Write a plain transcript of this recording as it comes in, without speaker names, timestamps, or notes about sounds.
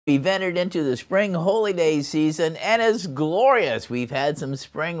We've entered into the spring holy day season, and it's glorious. We've had some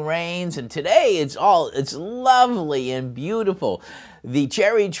spring rains, and today it's lovely and beautiful. The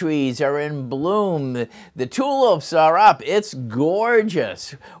cherry trees are in bloom. The tulips are up. It's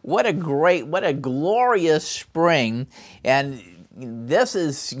gorgeous. What a glorious spring. And this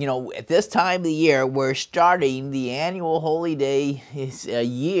is, at this time of the year, we're starting the annual holy day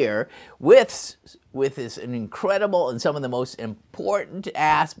year with this incredible and some of the most important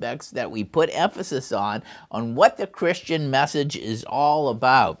aspects that we put emphasis on what the Christian message is all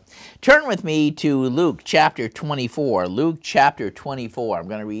about. Turn with me to Luke chapter 24. Luke chapter 24. I'm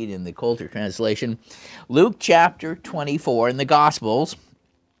going to read in the Coulter translation. Luke chapter 24 in the Gospels.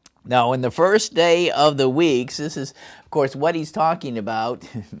 Now, in the first day of the weeks, this is, of course, what he's talking about.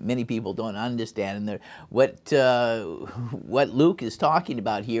 Many people don't understand. And what Luke is talking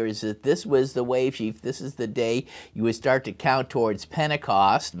about here is that this was the wave sheaf. This is the day you would start to count towards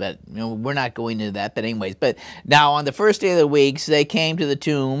Pentecost. But we're not going into that. But anyways, but now on the first day of the weeks, they came to the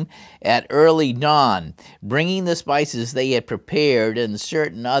tomb at early dawn, bringing the spices they had prepared, and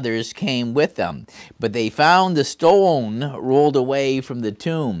certain others came with them. But they found the stone rolled away from the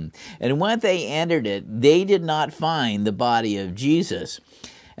tomb. And when they entered it, they did not find the body of Jesus.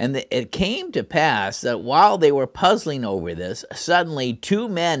 And it came to pass that while they were puzzling over this, suddenly two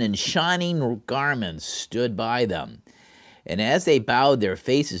men in shining garments stood by them. And as they bowed their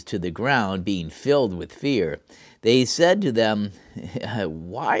faces to the ground, being filled with fear, they said to them,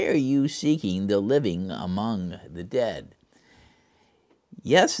 "Why are you seeking the living among the dead?"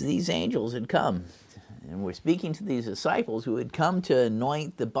 Yes, these angels had come. And we're speaking to these disciples who had come to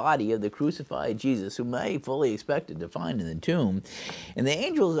anoint the body of the crucified Jesus, whom they fully expected to find in the tomb. And the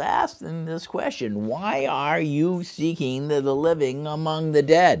angels asked them this question: "Why are you seeking the living among the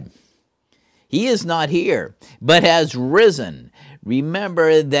dead? He is not here, but has risen.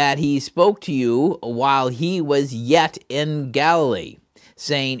 Remember that he spoke to you while he was yet in Galilee,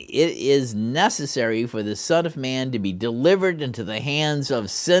 saying, 'It is necessary for the Son of Man to be delivered into the hands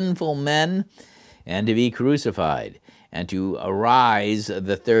of sinful men, and to be crucified, and to arise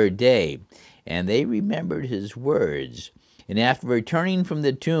the third day.' And they remembered his words. And after returning from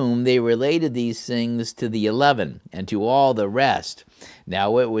the tomb, they related these things to the 11 and to all the rest.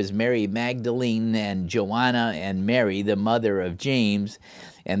 Now it was Mary Magdalene and Joanna and Mary, the mother of James,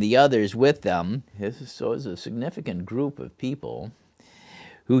 and the others with them." So it's a significant group of people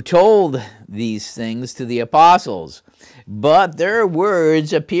who told these things to the apostles. But their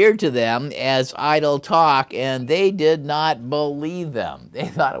words appeared to them as idle talk, and they did not believe them. They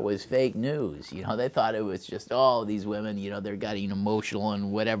thought it was fake news. They thought it was just, these women, they're getting emotional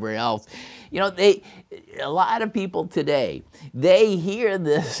and whatever else. A lot of people today, they hear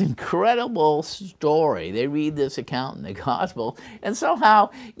this incredible story. They read this account in the gospel, and somehow,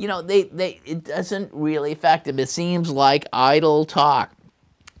 it doesn't really affect them. It seems like idle talk.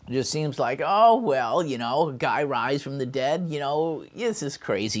 It just seems like, a guy rise from the dead, this is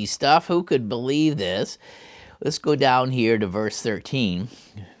crazy stuff. Who could believe this? Let's go down here to verse 13.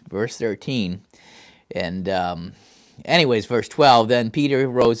 Verse 13. And anyways, verse 12, "Then Peter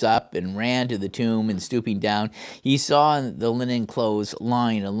rose up and ran to the tomb, and stooping down, he saw the linen clothes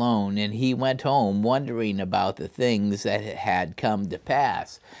lying alone, and he went home, wondering about the things that had come to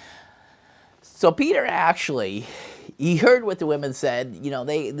pass." So Peter actually, he heard what the women said.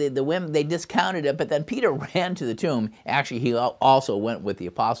 The women, they discounted it, but then Peter ran to the tomb. Actually, he also went with the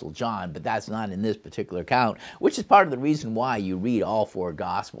Apostle John, but that's not in this particular account, which is part of the reason why you read all four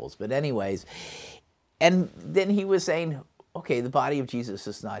Gospels. But anyways, and then he was saying, okay, the body of Jesus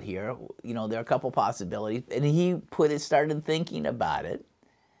is not here. There are a couple possibilities. And he started thinking about it.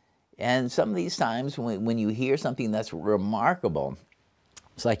 And some of these times when you hear something that's remarkable,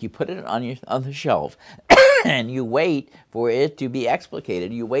 it's like you put it on the shelf and you wait for it to be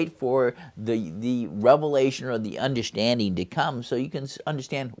explicated. You wait for the revelation or the understanding to come so you can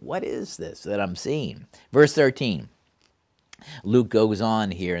understand, what is this that I'm seeing? Verse 13. Luke goes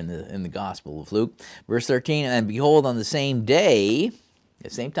on here in the Gospel of Luke. Verse 13, "And behold, on the same day," the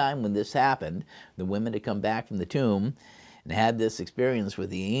same time when this happened, the women had come back from the tomb and had this experience with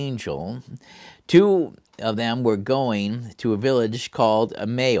the angel, two of them were going to a village called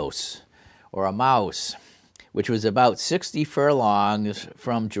Emmaus, which was about 60 furlongs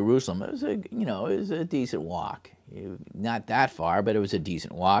from Jerusalem. It was a decent walk. Not that far, but it was a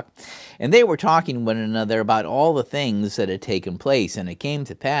decent walk. And they were talking to one another about all the things that had taken place. And it came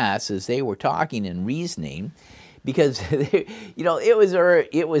to pass, as they were talking and reasoning, because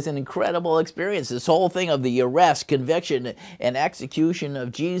it was an incredible experience. This whole thing of the arrest, conviction, and execution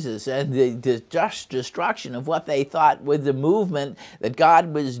of Jesus, and the just destruction of what they thought was the movement that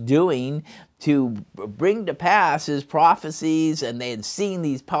God was doing to bring to pass his prophecies, and they had seen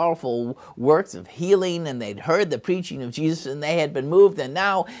these powerful works of healing, and they'd heard the preaching of Jesus, and they had been moved, and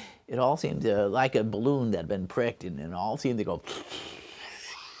now it all seemed like a balloon that had been pricked, and it all seemed to go.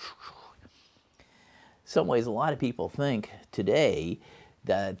 Some ways, a lot of people think today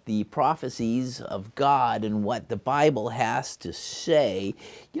that the prophecies of God and what the Bible has to say,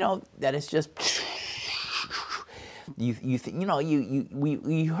 that it's just. We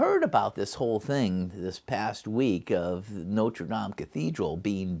heard about this whole thing this past week of Notre Dame Cathedral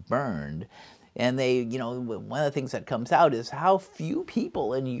being burned, and one of the things that comes out is how few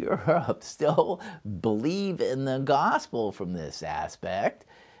people in Europe still believe in the gospel from this aspect.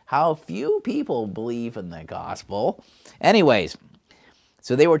 How few people believe in the gospel. Anyways,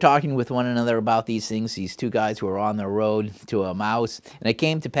 so they were talking with one another about these things, these two guys who were on the road to Emmaus. And it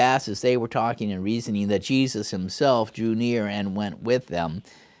came to pass as they were talking and reasoning that Jesus himself drew near and went with them.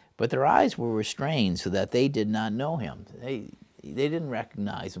 But their eyes were restrained so that they did not know him. They didn't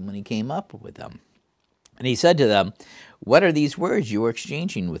recognize him when he came up with them. And he said to them, "What are these words you are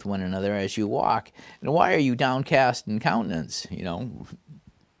exchanging with one another as you walk? And why are you downcast in countenance?"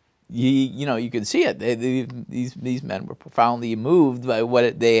 You could see it. These men were profoundly moved by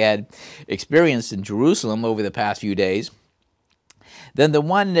what they had experienced in Jerusalem over the past few days. Then the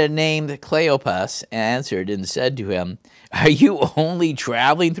one named Cleopas answered and said to him, "Are you only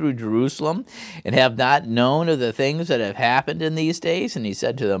traveling through Jerusalem and have not known of the things that have happened in these days?" And he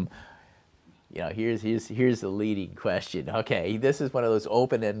said to them, here's the leading question. Okay, this is one of those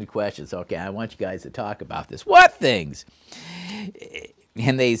open-ended questions. Okay, I want you guys to talk about this. What things?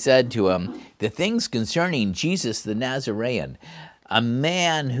 And they said to him, "The things concerning Jesus the Nazarene, a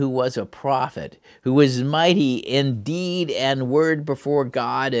man who was a prophet, who was mighty in deed and word before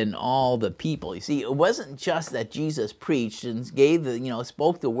God and all the people." You see, it wasn't just that Jesus preached and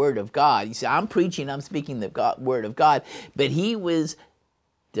spoke the word of God. You see, I'm preaching, I'm speaking the word of God, but he was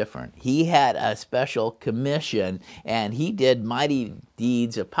different. He had a special commission, and he did mighty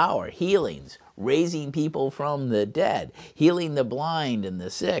deeds of power, healings, raising people from the dead, healing the blind and the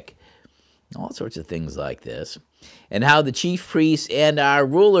sick, all sorts of things like this. And how the chief priests and our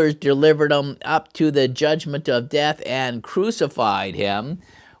rulers delivered him up to the judgment of death and crucified him.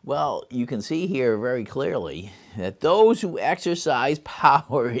 Well, you can see here very clearly that those who exercise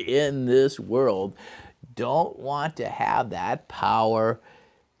power in this world don't want to have that power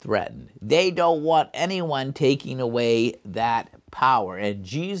threatened. They don't want anyone taking away that power. And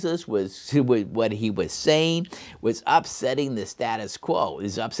Jesus what he was saying was upsetting the status quo. It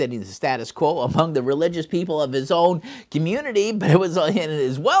was upsetting the status quo among the religious people of his own community, but it was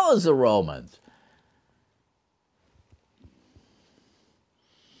as well as the Romans.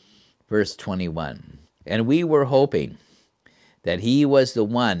 Verse 21, "And we were hoping that he was the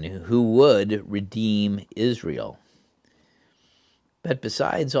one who would redeem Israel. But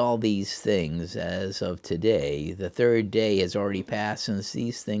besides all these things, as of today, the third day has already passed since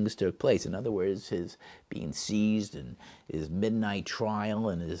these things took place." In other words, his being seized and his midnight trial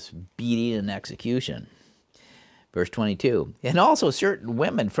and his beating and execution. Verse 22, "And also certain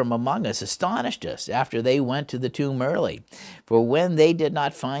women from among us astonished us after they went to the tomb early. For when they did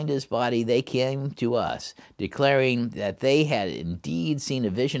not find his body, they came to us, declaring that they had indeed seen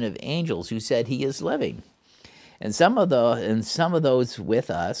a vision of angels who said he is living. And some of those with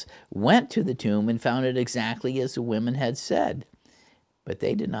us went to the tomb and found it exactly as the women had said, but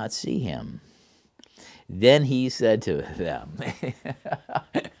they did not see him. Then he said to them,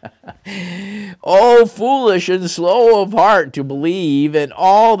 O foolish and slow of heart to believe in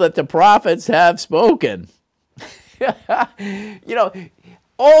all that the prophets have spoken."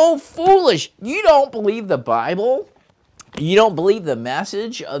 Oh foolish, you don't believe the Bible? You don't believe the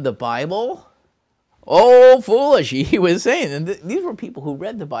message of the Bible? Oh, foolish, he was saying. And these were people who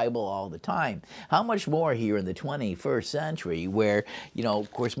read the Bible all the time. How much more here in the 21st century where,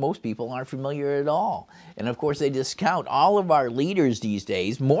 of course, most people aren't familiar at all. And, of course, they discount all of our leaders these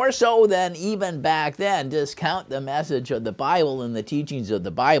days, more so than even back then, discount the message of the Bible and the teachings of the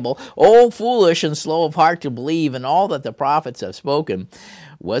Bible. Oh, foolish and slow of heart to believe in all that the prophets have spoken.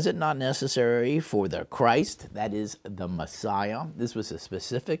 Was it not necessary for the Christ, that is the Messiah? This was a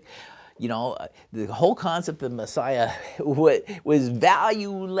specific... the whole concept of Messiah was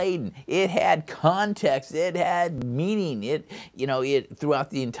value-laden. It had context. It had meaning. It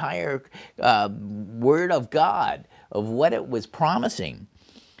throughout the entire Word of God of what it was promising.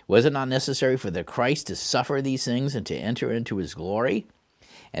 Was it not necessary for the Christ to suffer these things and to enter into his glory?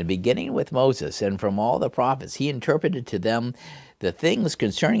 And beginning with Moses and from all the prophets, he interpreted to them the things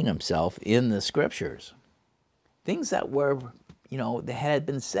concerning himself in the Scriptures. Things that were, that had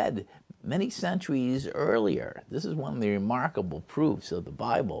been said many centuries earlier. This is one of the remarkable proofs of the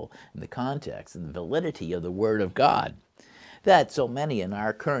Bible and the context and the validity of the Word of God that so many in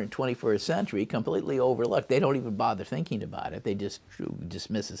our current 21st century completely overlook. They don't even bother thinking about it. They just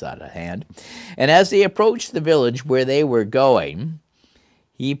dismiss it out of hand. And as they approached the village where they were going,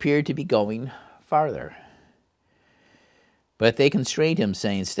 he appeared to be going farther. But they constrained him,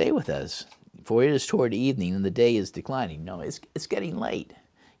 saying, "Stay with us, for it is toward evening, and the day is declining." No, it's getting late.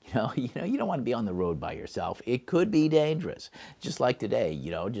 You don't want to be on the road by yourself. It could be dangerous. Just like today,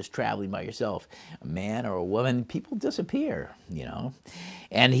 just traveling by yourself. A man or a woman, people disappear,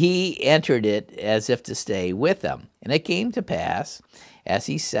 And he entered it as if to stay with them. And it came to pass, as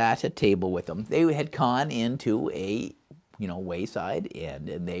he sat at table with them, they had gone into a, wayside inn,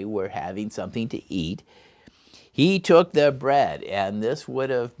 and they were having something to eat. He took the bread, and this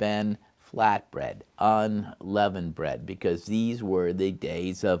would have been flat bread, unleavened bread, because these were the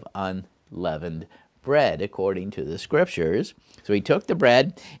days of unleavened bread, according to the Scriptures. So he took the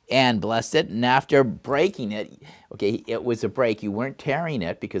bread and blessed it, and after breaking it, it was a break. You weren't tearing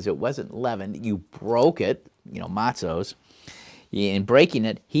it because it wasn't leavened. You broke it, matzos. In breaking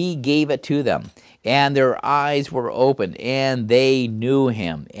it, he gave it to them, and their eyes were opened, and they knew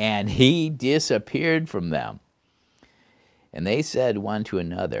him, and he disappeared from them. And they said one to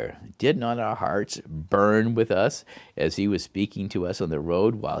another, "Did not our hearts burn with us as he was speaking to us on the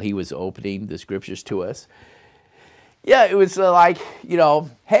road while he was opening the Scriptures to us?" Yeah, it was like,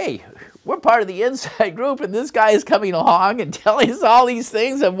 hey, we're part of the inside group, and this guy is coming along and telling us all these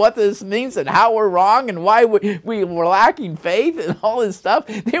things and what this means and how we're wrong and why we were lacking faith and all this stuff.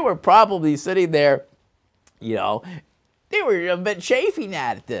 They were probably sitting there, they were a bit chafing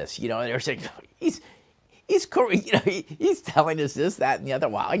at this, and they were saying, He's telling us this, that, and the other.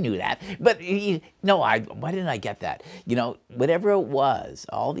 Well, I knew that, but why didn't I get that? Whatever it was,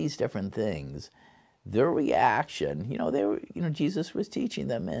 all these different things, their reaction, Jesus was teaching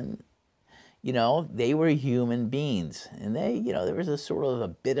them, and they were human beings, and there was a sort of a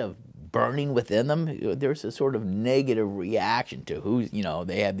bit of burning within them. There's a sort of negative reaction to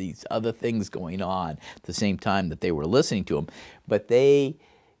they had these other things going on at the same time that they were listening to him, but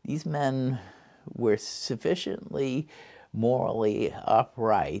these men were sufficiently morally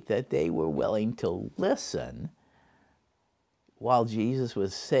upright that they were willing to listen while Jesus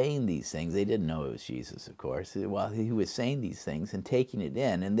was saying these things. They didn't know it was Jesus, of course, while he was saying these things and taking it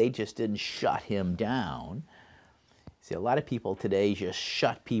in, and they just didn't shut him down. See, a lot of people today just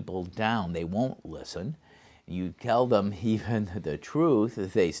shut people down. They won't listen. You tell them even the truth,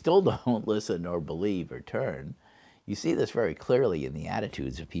 they still don't listen or believe or turn. You see this very clearly in the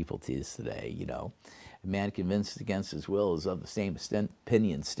attitudes of people today, A man convinced against his will is of the same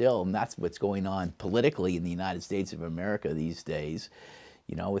opinion still, and that's what's going on politically in the United States of America these days,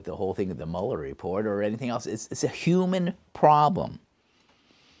 with the whole thing of the Mueller report or anything else. It's a human problem.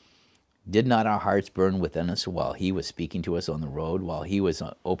 Did not our hearts burn within us while he was speaking to us on the road, while he was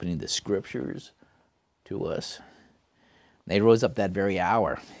opening the Scriptures to us? They rose up that very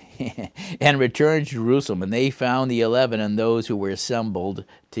hour and returned to Jerusalem, and they found the 11 and those who were assembled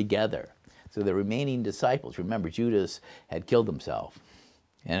together. So the remaining disciples, remember, Judas had killed himself.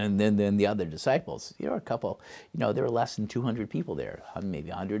 And then the other disciples, a couple, there were less than 200 people there, maybe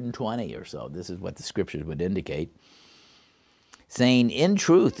 120 or so. This is what the Scriptures would indicate. Saying, "In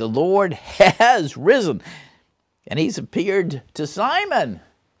truth, the Lord has risen, and he's appeared to Simon."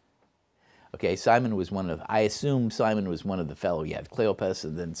 Okay, Simon was I assume Simon was one of the fellow. You had Cleopas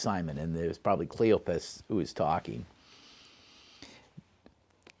and then Simon, and it was probably Cleopas who was talking.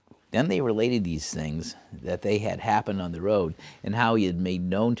 Then they related these things that they had happened on the road, and how he had made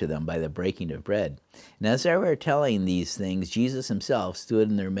known to them by the breaking of bread. And as they were telling these things, Jesus himself stood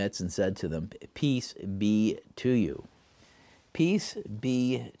in their midst and said to them, "Peace be to you." Peace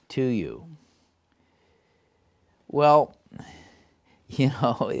be to you. Well,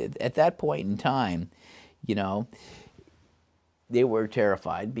 at that point in time, they were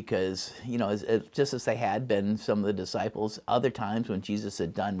terrified because, just as they had been, some of the disciples, other times when Jesus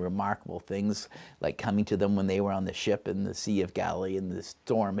had done remarkable things, like coming to them when they were on the ship in the Sea of Galilee and the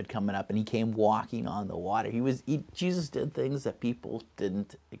storm had come up and he came walking on the water. Jesus did things that people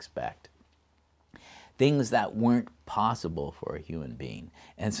didn't expect. Things that weren't possible for a human being.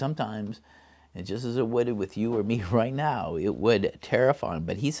 And sometimes, And just as it would with you or me right now, it would terrify him.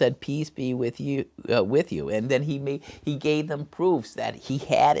 But he said, peace be with you. And then he gave them proofs that he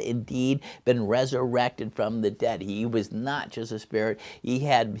had indeed been resurrected from the dead. He was not just a spirit. He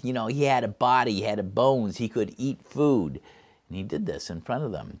had, he had a body, he had bones, he could eat food. And he did this in front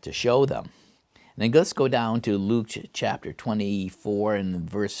of them to show them. And then let's go down to Luke chapter 24 and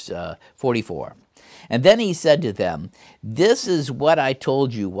verse 44. And then he said to them, this is what I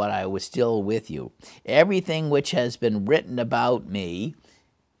told you while I was still with you. Everything which has been written about me,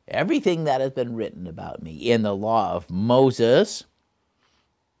 everything that has been written about me in the law of Moses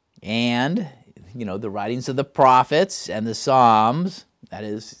and, the writings of the prophets and the Psalms, that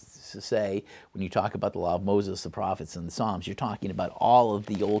is to say, when you talk about the law of Moses, the prophets, and the Psalms, you're talking about all of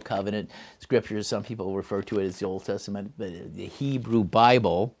the Old Covenant scriptures. Some people refer to it as the Old Testament, but the Hebrew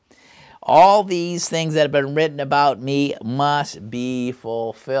Bible. All these things that have been written about me must be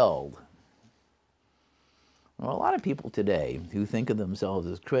fulfilled. Well, a lot of people today who think of themselves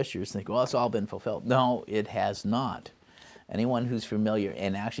as Christians think, well, it's all been fulfilled. No, it has not. Anyone who's familiar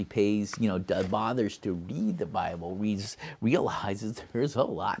and actually pays, bothers to read the Bible, realizes there's a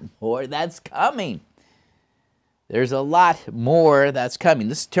lot more that's coming. There's a lot more that's coming.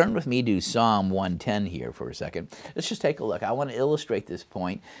 Let's turn with me to Psalm 110 here for a second. Let's just take a look. I want to illustrate this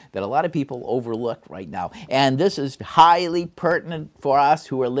point that a lot of people overlook right now. And this is highly pertinent for us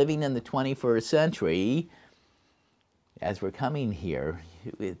who are living in the 21st century as we're coming here.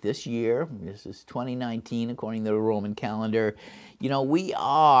 This year, this is 2019 according to the Roman calendar, we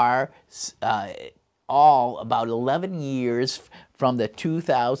are all about 11 years from the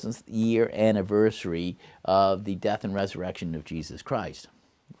 2000th year anniversary of the death and resurrection of Jesus Christ.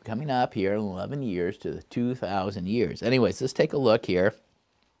 We're coming up here 11 years to the 2,000 years. Anyways, let's take a look here.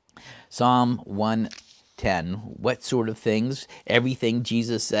 Psalm 110, what sort of things, everything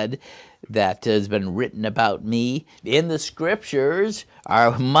Jesus said that has been written about me in the scriptures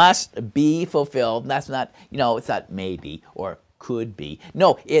must be fulfilled. And that's not, it's not maybe or could be.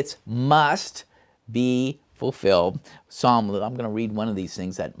 No, it's must be fulfilled. I'm going to read one of these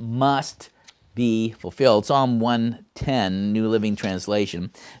things that must be fulfilled. Psalm 110, New Living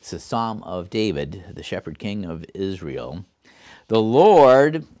Translation. It's a Psalm of David, the shepherd king of Israel. The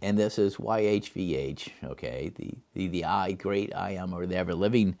Lord, and this is YHVH, okay, the I, great I am, or the ever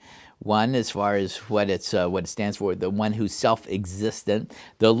living one, as far as what it stands for, the one who's self-existent.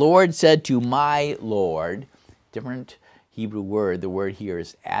 The Lord said to my Lord, different Hebrew word. The word here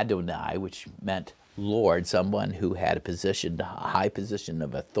is Adonai, which meant Lord, someone who had a high position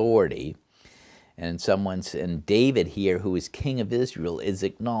of authority. And David here, who is king of Israel, is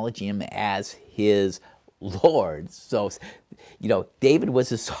acknowledging him as his Lord. So, David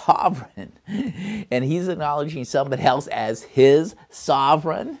was a sovereign, and he's acknowledging somebody else as his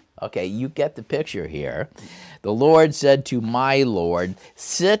sovereign. Okay, you get the picture here. The Lord said to my Lord,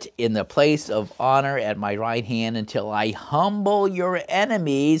 sit in the place of honor at my right hand until I humble your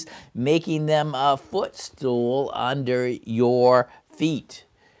enemies, making them a footstool under your feet.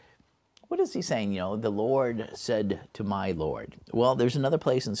 What is he saying? The Lord said to my Lord. Well, there's another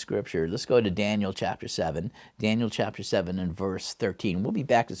place in Scripture. Let's go to Daniel chapter 7. Daniel chapter 7 and verse 13. We'll be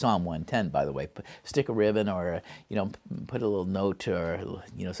back to Psalm 110, by the way. Stick a ribbon or, put a little note or,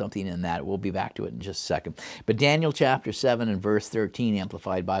 something in that. We'll be back to it in just a second. But Daniel chapter 7 and verse 13,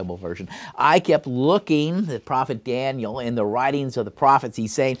 Amplified Bible Version. I kept looking, the prophet Daniel, in the writings of the prophets,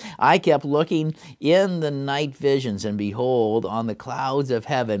 he's saying, I kept looking in the night visions, and behold, on the clouds of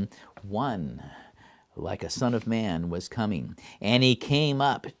heaven, one like a son of man was coming, and he came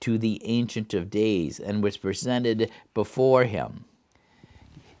up to the Ancient of Days and was presented before him.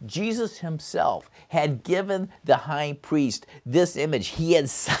 Jesus himself had given the high priest this image. He had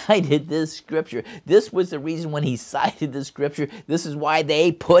cited this scripture. This was the reason when he cited this scripture. This is why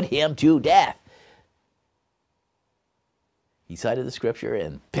they put him to death. He cited the scripture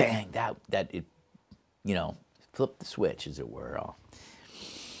and bang, it flipped the switch, as it were.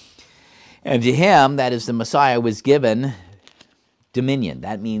 And to him, that is the Messiah, was given dominion.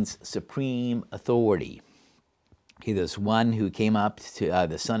 That means supreme authority. He, this one who came up to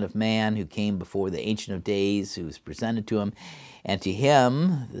the Son of Man, who came before the Ancient of Days, who was presented to him. And to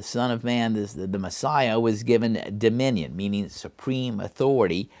him, the Son of Man, the Messiah, was given dominion, meaning supreme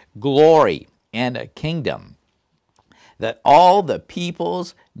authority, glory, and a kingdom, that all the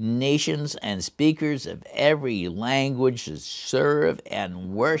peoples, nations, and speakers of every language should serve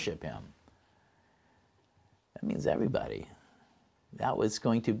and worship him. That means everybody. That was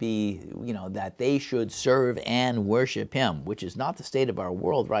going to be, that they should serve and worship him, which is not the state of our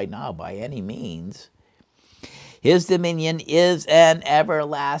world right now by any means. His dominion is an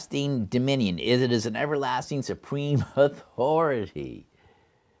everlasting dominion. It is an everlasting supreme authority.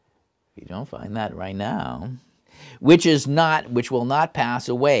 You don't find that right now. Which will not pass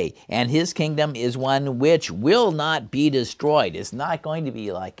away. And his kingdom is one which will not be destroyed. It's not going to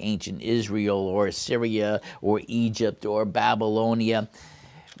be like ancient Israel or Syria or Egypt or Babylonia,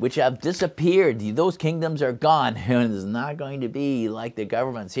 which have disappeared. Those kingdoms are gone. And it's not going to be like the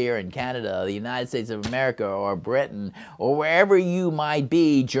governments here in Canada, the United States of America, or Britain, or wherever you might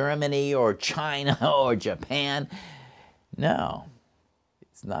be, Germany or China or Japan. No.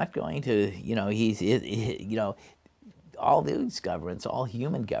 It's not going to, all these governments, all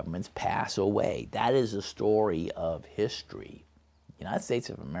human governments pass away. That is a story of history. United States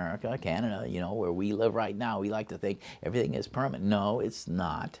of America, Canada, where we live right now, we like to think everything is permanent. No, it's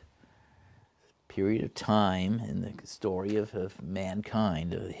not. Period of time in the story of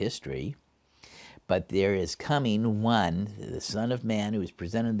mankind, of history. But there is coming one, the Son of Man, who is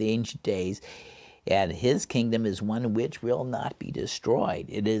presented in the ancient days, and his kingdom is one which will not be destroyed.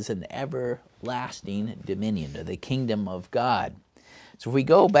 It is an everlasting dominion, the kingdom of God. So if we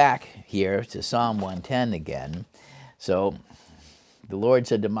go back here to Psalm 110 again, so the Lord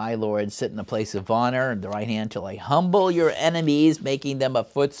said to my Lord, sit in the place of honor at the right hand till I humble your enemies, making them a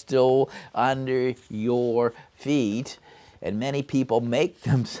footstool under your feet. And many people make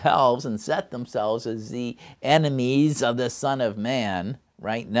themselves and set themselves as the enemies of the Son of Man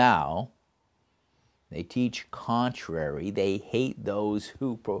right now. They teach contrary. They hate those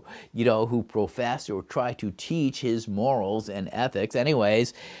who profess or try to teach his morals and ethics.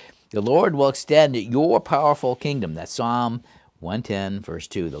 Anyways, the Lord will extend your powerful kingdom. That's Psalm 110, verse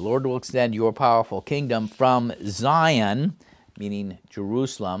 2. The Lord will extend your powerful kingdom from Zion, meaning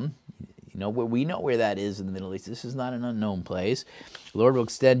Jerusalem. We know where that is in the Middle East. This is not an unknown place. The Lord will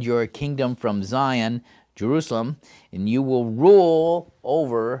extend your kingdom from Zion, Jerusalem, and you will rule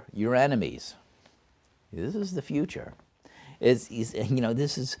over your enemies. This is the future.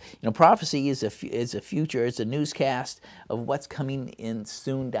 Prophecy is a future. It's a newscast of what's coming in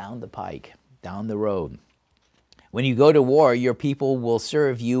soon down the pike, down the road. When you go to war, your people will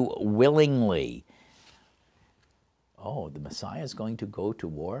serve you willingly. Oh, the Messiah is going to go to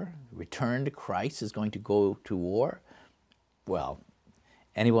war? Returned Christ is going to go to war? Well,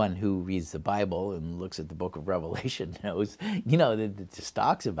 anyone who reads the Bible and looks at the book of Revelation knows, it just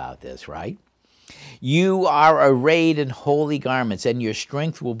talks about this, right? You are arrayed in holy garments, and your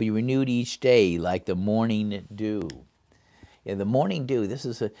strength will be renewed each day like the morning dew. In the morning dew, this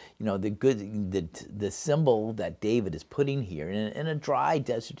is the symbol that David is putting here in a dry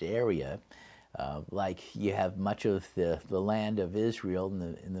desert area, like you have much of the land of Israel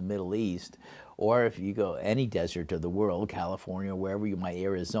in the Middle East, or if you go any desert of the world, California, wherever you might,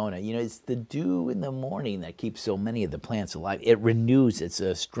 Arizona, it's the dew in the morning that keeps so many of the plants alive. It renews. It's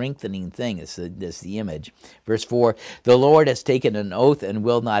a strengthening thing. It's the image. Verse 4, the Lord has taken an oath and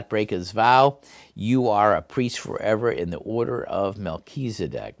will not break his vow. You are a priest forever in the order of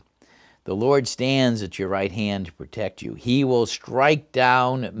Melchizedek. The Lord stands at your right hand to protect you. He will strike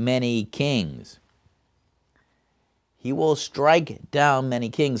down many kings. He will strike down many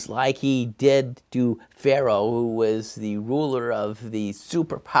kings like he did to Pharaoh, who was the ruler of the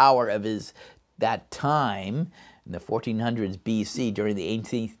superpower of that time in the 1400s BC during the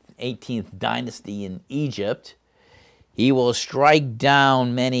 18th dynasty in Egypt. He will strike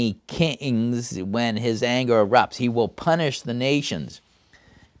down many kings when his anger erupts. He will punish the nations.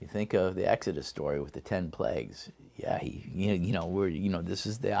 You think of the Exodus story with the 10 plagues. Yeah, this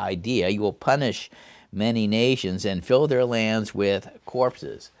is the idea. He will punish many nations and fill their lands with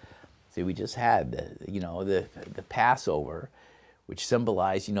corpses. See, we just had the Passover, which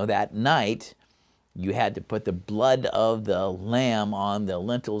symbolized, that night you had to put the blood of the lamb on the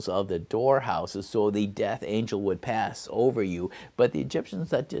lintels of the doorhouses so the death angel would pass over you. But the Egyptians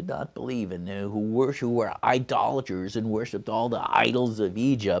that did not believe and who were idolaters and worshipped all the idols of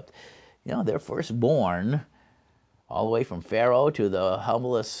Egypt, their firstborn, all the way from Pharaoh to the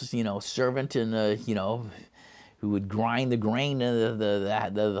humblest, servant in who would grind the grain in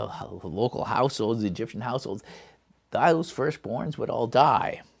the local households, the Egyptian households, those firstborns would all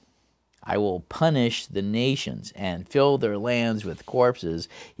die. I will punish the nations and fill their lands with corpses.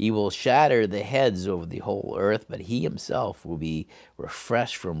 He will shatter the heads over the whole earth, but he himself will be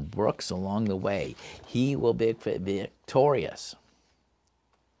refreshed from brooks along the way. He will be victorious.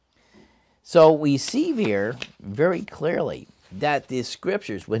 So we see here very clearly that the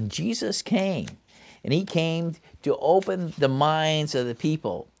scriptures, when Jesus came, and he came to open the minds of the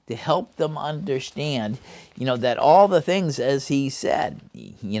people, to help them understand, that all the things as he said,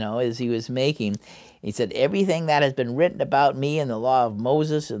 as he was making, He said, everything that has been written about me in the law of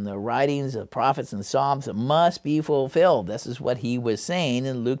Moses and the writings of prophets and Psalms must be fulfilled. This is what he was saying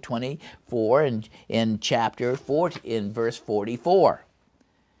in Luke 24 and in chapter 4, in verse 44.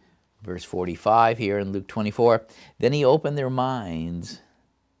 Verse 45 here in Luke 24, then he opened their minds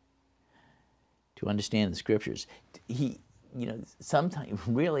to understand the scriptures. He, sometimes,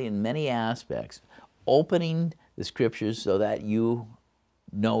 really in many aspects, opening the scriptures so that you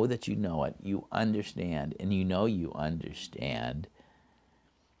know that you know it, you understand, and you know you understand,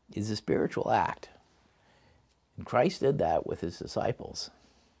 is a spiritual act. And Christ did that with his disciples.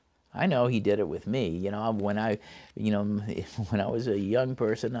 I know he did it with me. When I was a young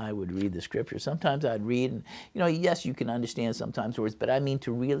person, I would read the scriptures. Sometimes I'd read, and yes, you can understand sometimes words, but I mean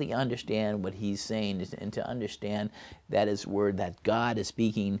to really understand what he's saying and to understand that his word, that God is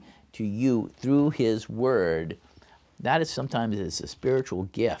speaking to you through his word. That is sometimes it's a spiritual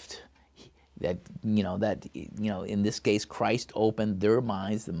gift that in this case Christ opened their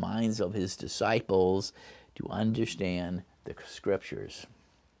minds, the minds of his disciples, to understand the scriptures.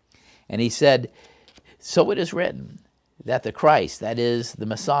 And he said, so it is written that the Christ, that is the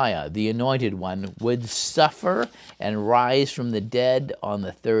Messiah, the anointed one, would suffer and rise from the dead on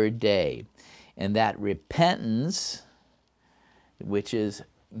the third day. And that repentance, which is,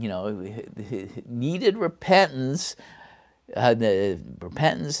 needed repentance, the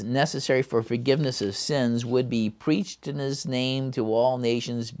repentance necessary for forgiveness of sins, would be preached in his name to all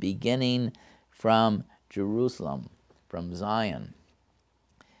nations, beginning from Jerusalem, from Zion.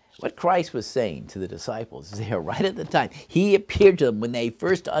 What Christ was saying to the disciples there right at the time, he appeared to them when they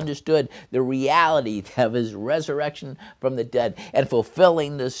first understood the reality of his resurrection from the dead and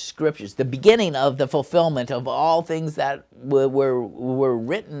fulfilling the scriptures, the beginning of the fulfillment of all things that were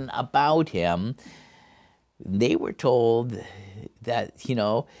written about him. They were told that,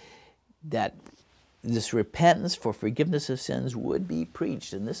 that this repentance for forgiveness of sins would be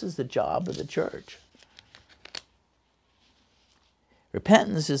preached, and this is the job of the church.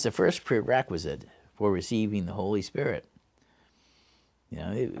 Repentance is the first prerequisite for receiving the Holy Spirit.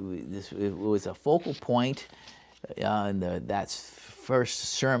 It was a focal point in that first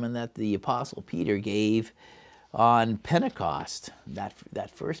sermon that the Apostle Peter gave on Pentecost, that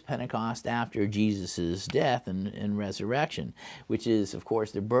first Pentecost after Jesus' death and resurrection, which is, of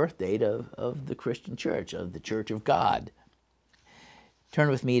course, the birth date of the Christian church, of the Church of God. Turn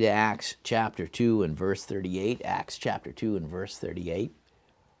with me to Acts chapter 2 and verse 38. Acts chapter 2 and verse 38.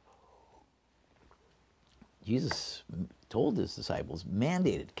 Jesus told his disciples,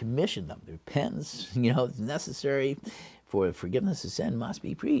 mandated, commissioned them. Repentance, necessary for forgiveness of sin must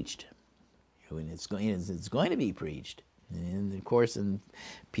be preached. It's going to be preached. And of course,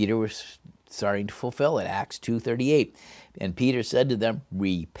 Peter was starting to fulfill it. Acts 2:38. And Peter said to them,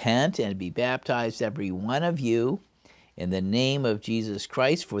 repent and be baptized, every one of you, in the name of Jesus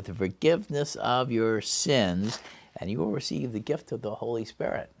Christ for the forgiveness of your sins, and you will receive the gift of the Holy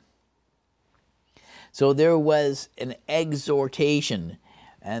Spirit. So there was an exhortation,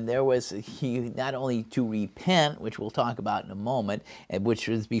 and there was not only to repent, which we'll talk about in a moment, and which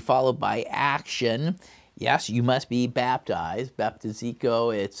was to be followed by action. Yes, you must be baptized.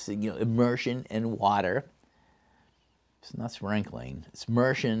 Baptizico, it's immersion in water. It's not sprinkling. It's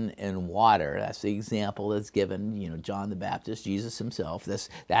immersion in water. That's the example that's given. John the Baptist, Jesus himself.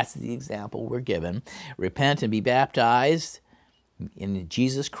 That's the example we're given. Repent and be baptized in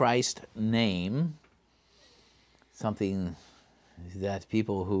Jesus Christ's name. Something that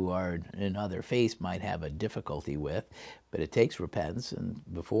people who are in other faiths might have a difficulty with, but it takes repentance and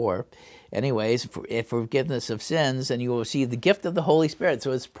before. Anyways, for forgiveness of sins, and you will receive the gift of the Holy Spirit.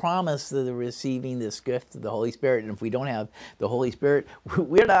 So it's promised that they're receiving this gift of the Holy Spirit, and if we don't have the Holy Spirit,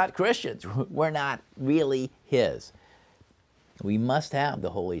 we're not Christians. We're not really his. We must have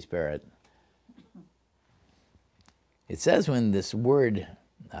the Holy Spirit. It says when this word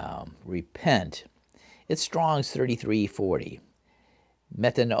repent, it's Strong's 3340.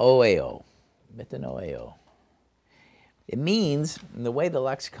 Metanoeo. Metanoeo. It means, in the way the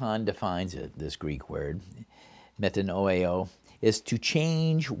lexicon defines it, this Greek word, metanoeo, is to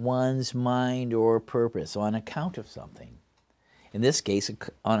change one's mind or purpose on account of something. In this case,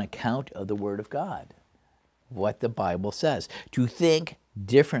 on account of the Word of God, what the Bible says. To think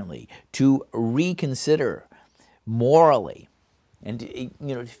differently, to reconsider morally, and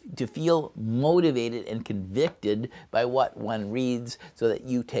to feel motivated and convicted by what one reads so that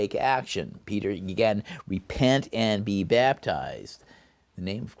you take action. Peter, again, repent and be baptized in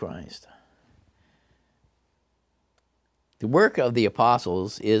the name of Christ. The work of the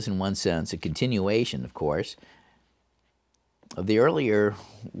apostles is, in one sense, a continuation, of course, the earlier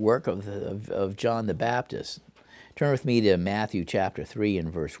work of John the Baptist. Turn with me to Matthew chapter 3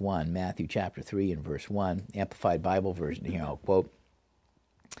 and verse 1. Matthew chapter 3 and verse 1, Amplified Bible version here, I'll quote.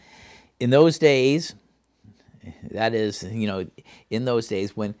 In those days, that is, in those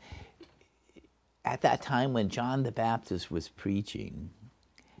days when, at that time when John the Baptist was preaching,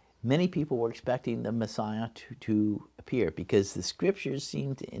 many people were expecting the Messiah to appear because the scriptures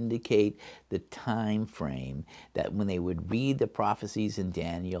seem to indicate the time frame that when they would read the prophecies in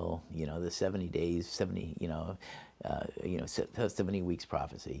Daniel, the 70 days, 70, 70 weeks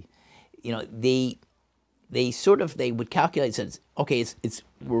prophecy, they would calculate, said, okay,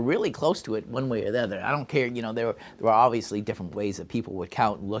 we're really close to it one way or the other. I don't care, there were obviously different ways that people would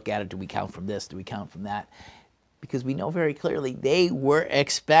count and look at it. Do we count from this? Do we count from that? Because we know very clearly they were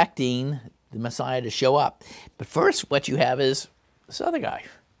expecting the Messiah to show up. But first, what you have is this other guy.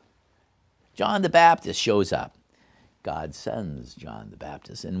 John the Baptist shows up. God sends John the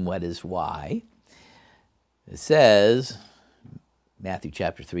Baptist. And what is why? It says, Matthew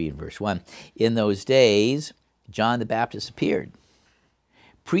chapter 3 and verse 1, in those days, John the Baptist appeared,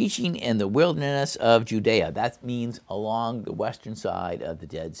 preaching in the wilderness of Judea. That means along the western side of the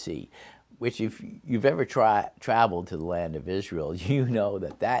Dead Sea, which if you've ever traveled to the land of Israel, you know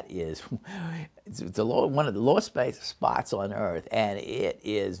that is one of the lowest spots on earth, and it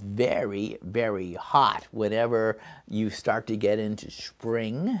is very, very hot whenever you start to get into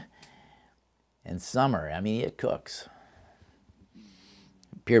spring and summer. I mean, it cooks.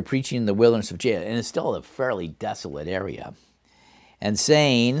 Appeared preaching in the wilderness of Judea, and it's still a fairly desolate area. And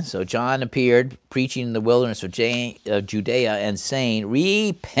saying, so John appeared preaching in the wilderness of Judea and saying,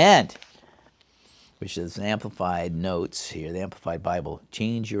 repent, which is amplified notes here, the Amplified Bible,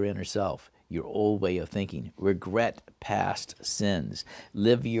 change your inner self, your old way of thinking, regret past sins,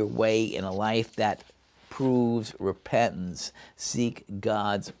 live your way in a life that proves repentance, seek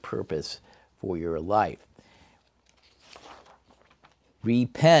God's purpose for your life.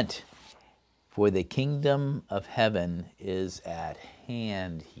 Repent, for the kingdom of heaven is at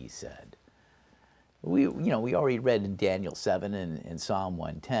hand, he said. We already read in Daniel 7 and Psalm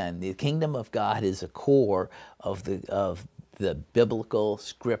 110, the kingdom of God is a core of the biblical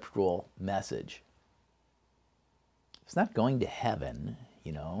scriptural message. It's not going to heaven,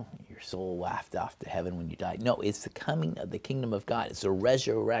 your soul wafted off to heaven when you die. No, it's the coming of the kingdom of God. It's a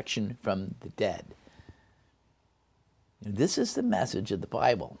resurrection from the dead. This is the message of the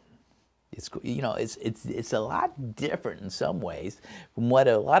Bible. It's a lot different in some ways from what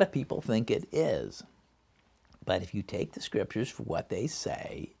a lot of people think it is. But if you take the scriptures for what they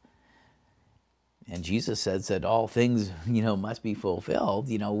say, and Jesus says that all things, must be fulfilled,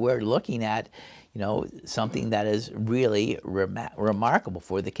 we're looking at, something that is really remarkable.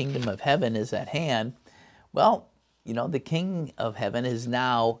 For the kingdom of heaven is at hand. Well, the King of heaven is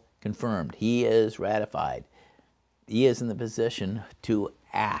now confirmed. He is ratified. He is in the position to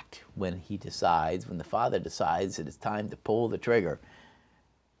act when the Father decides that it's time to pull the trigger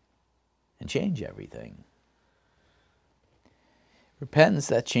and change everything. Repentance,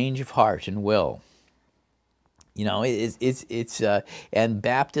 that change of heart and will. And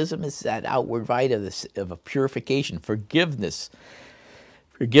baptism is that outward rite of a purification, forgiveness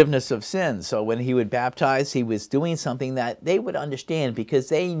of sins. So when he would baptize, he was doing something that they would understand because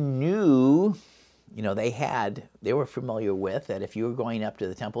they knew, they were familiar with that if you were going up to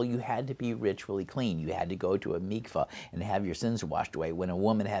the temple, you had to be ritually clean. You had to go to a mikvah and have your sins washed away. When a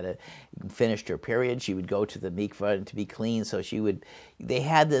woman had finished her period, she would go to the mikvah to be clean. So they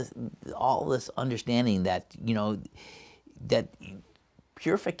had all this understanding that, that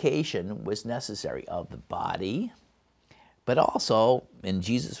purification was necessary of the body, but also, and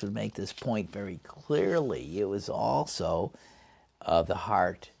Jesus would make this point very clearly, it was also of the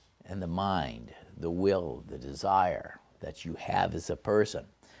heart and the mind, the will, the desire that you have as a person.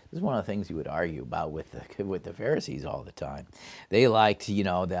 This is one of the things you would argue about with the Pharisees all the time. They liked,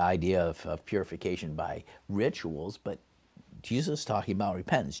 the idea of purification by rituals, but Jesus is talking about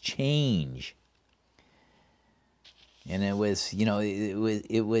repentance, change. And it was,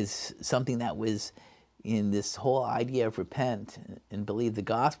 it was something that was in this whole idea of repent and believe the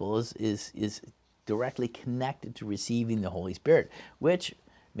gospel is directly connected to receiving the Holy Spirit, which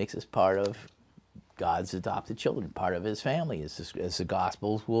makes us part of God's adopted children, part of his family, as the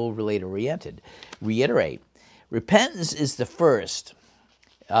Gospels will later reiterate. Repentance is the first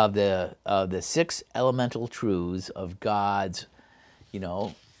of the six elemental truths of God's,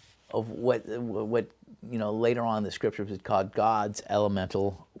 of what later on in the scriptures is called God's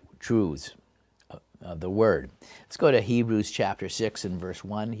elemental truths of the Word. Let's go to Hebrews chapter 6 and verse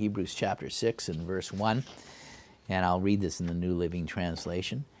 1. Hebrews chapter 6 and verse 1. And I'll read this in the New Living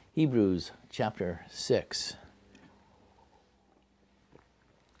Translation. Hebrews chapter 6,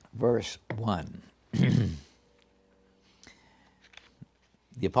 verse 1.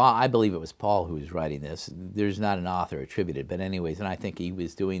 I believe it was Paul who was writing this. There's not an author attributed, but anyways, and I think he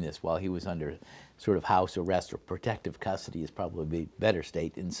was doing this while he was under sort of house arrest or protective custody, is probably a better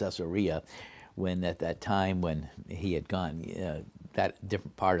state, in Caesarea, when at that time when he had gone, that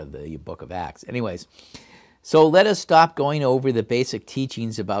different part of the book of Acts. Anyways, so let us stop going over the basic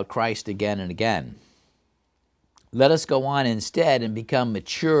teachings about Christ again and again. Let us go on instead and become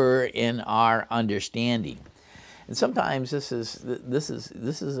mature in our understanding. And sometimes this is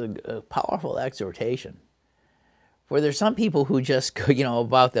a powerful exhortation. For there's some people who just,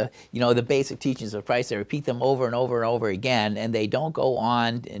 about the basic teachings of Christ, they repeat them over and over and over again, and they don't go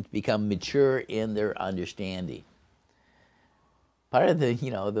on and become mature in their understanding. Part of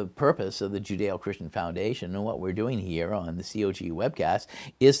the purpose of the Judeo-Christian Foundation and what we're doing here on the COG webcast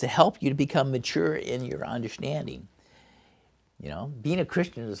is to help you to become mature in your understanding. Being a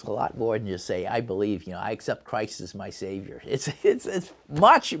Christian is a lot more than just say, I believe, I accept Christ as my Savior. It's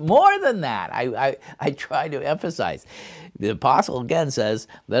much more than that. I try to emphasize. The apostle again says,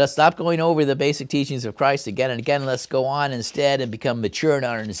 let us stop going over the basic teachings of Christ again and again. Let's go on instead and become mature in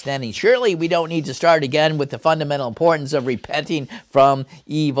our understanding. Surely we don't need to start again with the fundamental importance of repenting from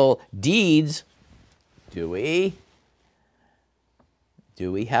evil deeds. Do we?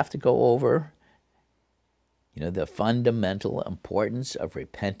 Do we have to go over the fundamental importance of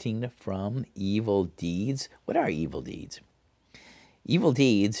repenting from evil deeds? What are evil deeds? Evil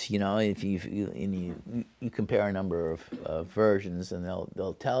deeds, if you compare a number of versions, and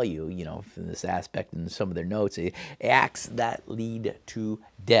they'll tell you, from this aspect in some of their notes, acts that lead to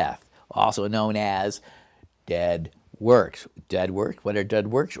death, also known as dead works. Dead works. What are dead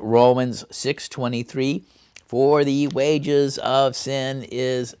works? Romans 6:23. For the wages of sin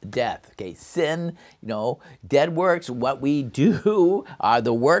is death. Okay, sin, dead works, what we do, are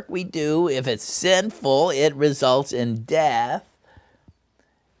the work we do. If it's sinful, it results in death.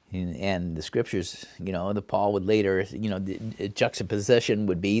 And the scriptures, the Paul would later, the juxtaposition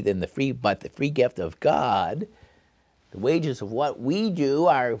would be then the free gift of God. The wages of what we do,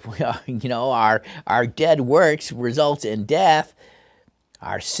 our dead works results in death.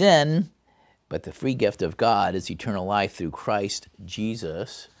 Our sin, but the free gift of God is eternal life through Christ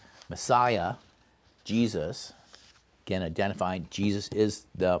Jesus, Messiah, Jesus. Again, identifying Jesus is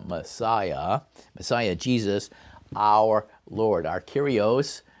the Messiah. Messiah, Jesus, our Lord. Our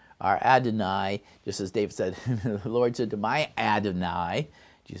Kyrios, our Adonai, just as David said, the Lord said to my Adonai.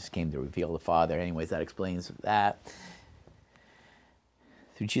 Jesus came to reveal the Father. Anyways, that explains that.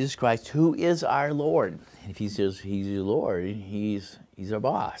 Through Jesus Christ, who is our Lord. And if he says he's your Lord, he's our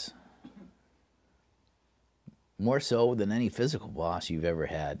boss. More so than any physical boss you've ever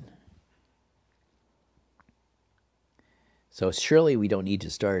had. So surely we don't need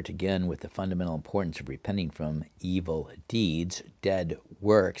to start again with the fundamental importance of repenting from evil deeds, dead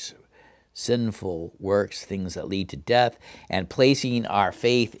works, sinful works, things that lead to death, and placing our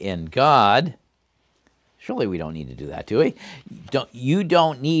faith in God. Surely we don't need to do that, do we? You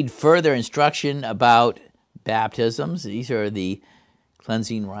don't need further instruction about baptisms. These are the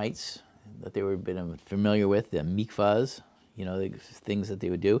cleansing rites that they were been familiar with, the mikvahs, the things that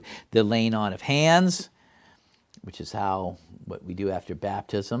they would do. The laying on of hands, which is what we do after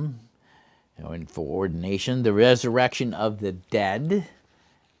baptism, and for ordination. The resurrection of the dead.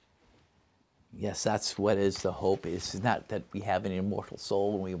 Yes, that's what is the hope. It's not that we have an immortal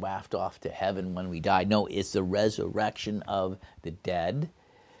soul when we waft off to heaven when we die. No, it's the resurrection of the dead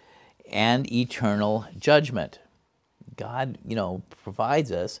and eternal judgment. God,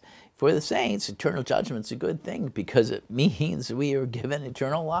 provides us. For the saints, eternal judgment's a good thing because it means we are given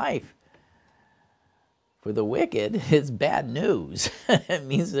eternal life. For the wicked, it's bad news. It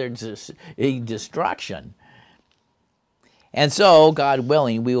means there's a destruction. And so, God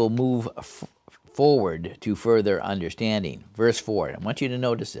willing, we will move forward to further understanding. Verse 4, I want you to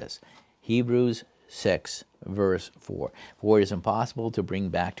notice this. Hebrews 6, verse 4. For it is impossible to bring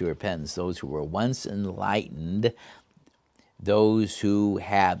back to repentance those who were once enlightened, those who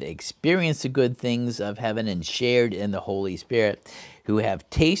have experienced the good things of heaven and shared in the Holy Spirit, who have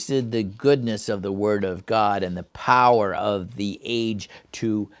tasted the goodness of the Word of God and the power of the age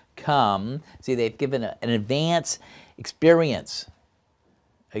to come. See, they've given an advance experience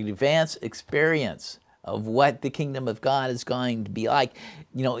of what the kingdom of God is going to be like.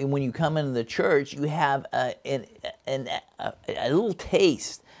 When you come into the church, you have a little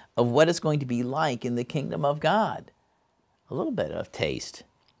taste of what it's going to be like in the kingdom of God. A little bit of taste.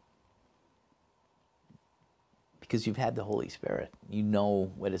 because you've had the Holy Spirit. You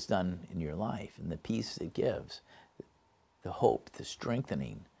know what it's done in your life and the peace it gives, the hope, the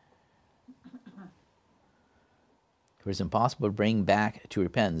strengthening. For it's impossible to bring back to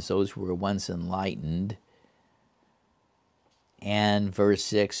repentance those who were once enlightened. And verse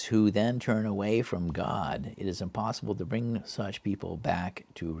 6, who then turn away from God. It is impossible to bring such people back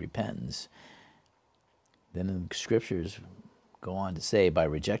to repentance. Then the scriptures go on to say, by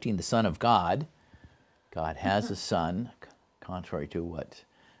rejecting the Son of God, God has a son, contrary to what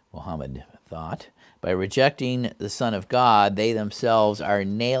Muhammad thought. By rejecting the Son of God, they themselves are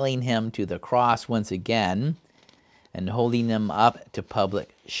nailing him to the cross once again and holding him up to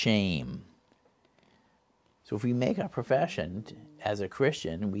public shame. So if we make our profession as a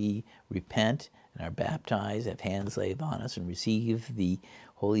Christian, we repent and are baptized, have hands laid on us, and receive the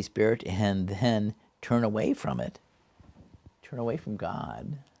Holy Spirit, and then turn away from it, turn away from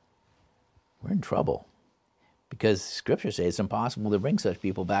God, we're in trouble. Because Scripture says it's impossible to bring such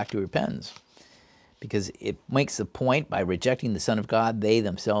people back to repentance. Because it makes the point, by rejecting the Son of God, they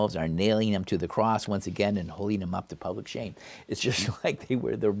themselves are nailing him to the cross once again and holding him up to public shame. It's just like they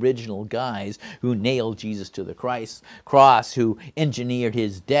were the original guys who nailed Jesus to the cross, who engineered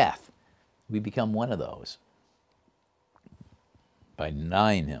his death. We become one of those by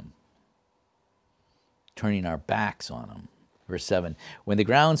denying him, turning our backs on him. Verse 7, when the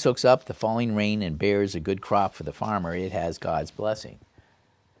ground soaks up the falling rain and bears a good crop for the farmer, it has God's blessing.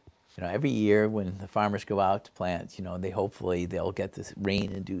 You know, every year when the farmers go out to plant, you know, they'll get this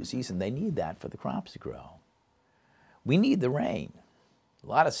rain in due season. They need that for the crops to grow. We need the rain. A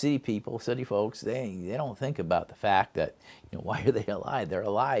lot of city people, city folks, they don't think about the fact that, you know, why are they alive? They're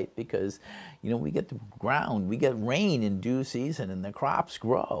alive because, you know, we get the ground, we get rain in due season, and the crops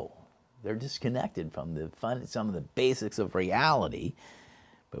grow. They're disconnected from some of the basics of reality,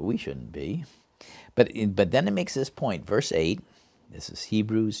 but we shouldn't be. But then it makes this point, verse 8. This is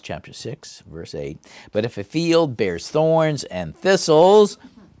Hebrews chapter 6, verse 8. But if a field bears thorns and thistles,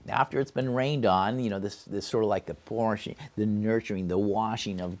 after it's been rained on, you know, this sort of like the portion, the nurturing, the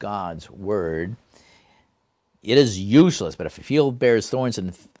washing of God's word, it is useless. But if a field bears thorns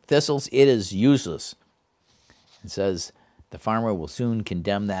and thistles, it is useless. It says the farmer will soon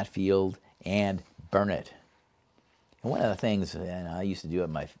condemn that field and burn it. And one of the things, and I used to do at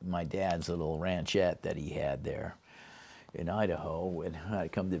my dad's little ranchette that he had there in Idaho, when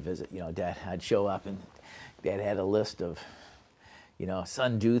I'd come to visit, you know, Dad, I'd show up and Dad had a list of, you know,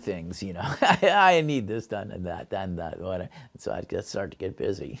 son do things, you know, I need this done and that, whatever. So I'd just start to get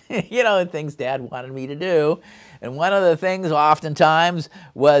busy, you know, and things Dad wanted me to do. And one of the things oftentimes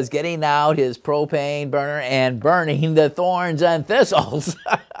was getting out his propane burner and burning the thorns and thistles.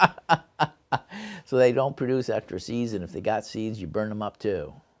 So they don't produce extra seeds, and if they got seeds, you burn them up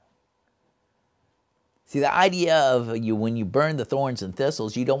too. See, the idea of when you burn the thorns and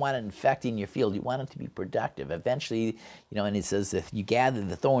thistles, you don't want it infecting your field. You want it to be productive. Eventually, you know, and it says that you gather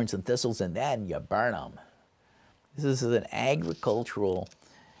the thorns and thistles and then you burn them. This is an agricultural,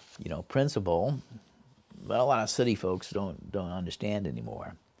 you know, principle, but a lot of city folks don't understand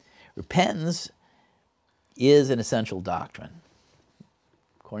anymore. Repentance is an essential doctrine,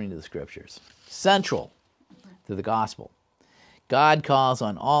 according to the Scriptures. Central to the gospel. God calls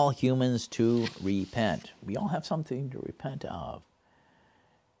on all humans to repent. We all have something to repent of.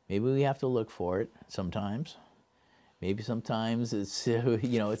 Maybe we have to look for it sometimes. Maybe sometimes it's,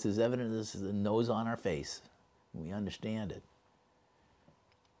 you know, it's as evident as the nose on our face. We understand it.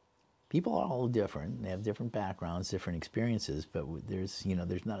 People are all different. They have different backgrounds, different experiences, but there's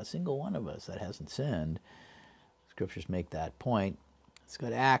not a single one of us that hasn't sinned. Scriptures make that point. Let's go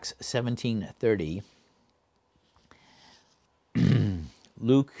to Acts 17:30.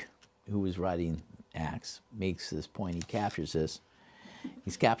 Luke, who was writing Acts, makes this point. He captures this.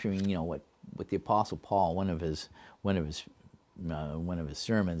 He's capturing, you know, what the Apostle Paul, one of his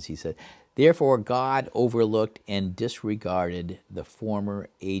sermons, he said, "Therefore God overlooked and disregarded the former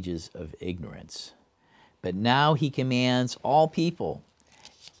ages of ignorance, but now he commands all people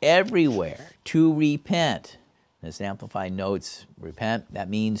everywhere to repent." As Amplified notes, repent, that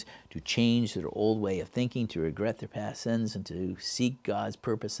means to change their old way of thinking, to regret their past sins, and to seek God's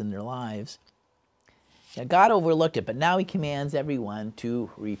purpose in their lives. Now, God overlooked it, but now he commands everyone to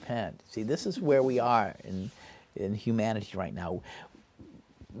repent. See, this is where we are in humanity right now.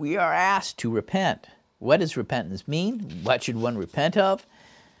 We are asked to repent. What does repentance mean? What should one repent of?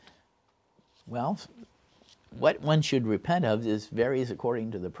 Well, what one should repent of varies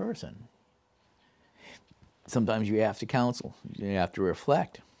according to the person. Sometimes you have to counsel. You have to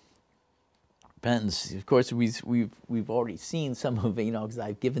reflect. Repentance, of course, we've already seen some of it, you know, because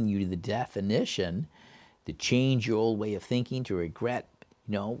I've given you the definition. to change your old way of thinking, to regret,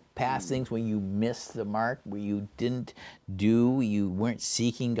 past things when you missed the mark, where you you weren't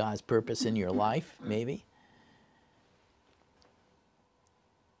seeking God's purpose in your life, maybe?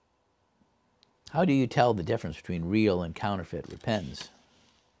 How do you tell the difference between real and counterfeit repentance?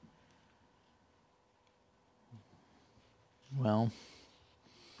 Well,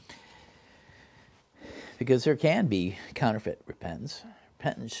 because there can be counterfeit repentance.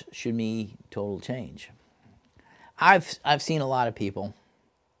 Repentance should mean total change. I've seen a lot of people.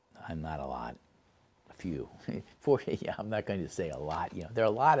 I'm not a lot, a few. I'm not going to say a lot. There are a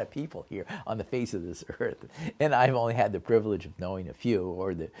lot of people here on the face of this earth, and I've only had the privilege of knowing a few,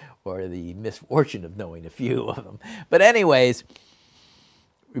 or the misfortune of knowing a few of them. But anyways,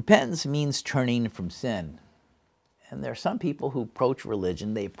 repentance means turning from sin. And there are some people who approach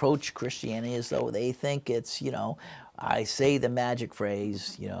religion, they approach Christianity as though they think it's, I say the magic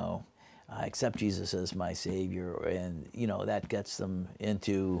phrase, I accept Jesus as my Savior, and, that gets them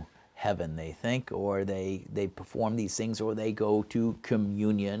into heaven, they think, or they perform these things, or they go to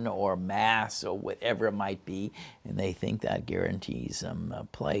communion or Mass or whatever it might be, and they think that guarantees them a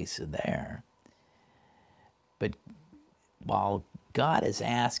place there. But while God is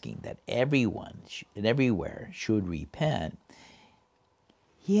asking that everyone and everywhere should repent,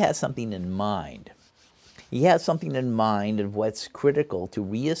 He has something in mind. He has something in mind of what's critical to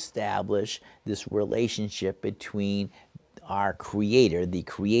reestablish this relationship between our Creator, the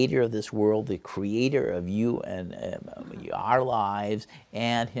Creator of this world, the Creator of you and our lives,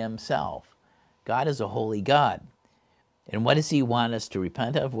 and Himself. God is a holy God. And what does He want us to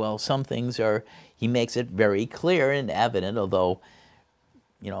repent of? Well, some things He makes it very clear and evident, although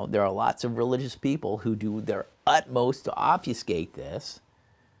there are lots of religious people who do their utmost to obfuscate this,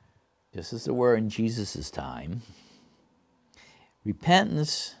 just as there were in Jesus' time.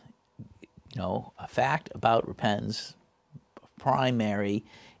 Repentance, a fact about repentance, primary,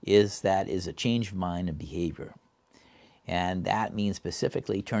 is a change of mind and behavior. And that means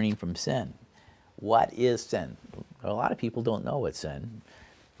specifically turning from sin. What is sin? A lot of people don't know what's sin.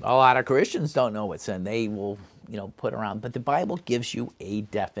 A lot of Christians don't know what sin. They will, put around. But the Bible gives you a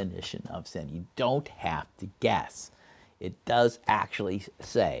definition of sin. You don't have to guess. It does actually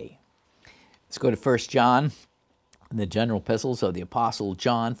say. Let's go to 1 John, the general epistles of the Apostle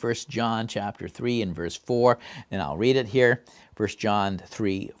John, 1 John chapter 3 and verse 4, and I'll read it here. 1 John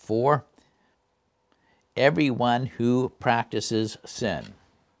 3, 4. Everyone who practices sin.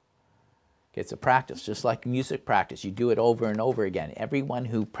 It's a practice, just like music practice. You do it over and over again. Everyone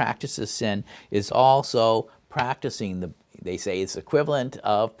who practices sin is also practicing, they say it's equivalent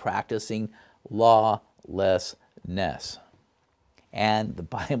of practicing lawlessness. And the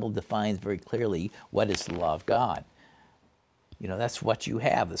Bible defines very clearly what is the law of God. That's what you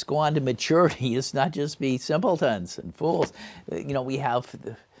have. Let's go on to maturity. It's not just be simpletons and fools. We have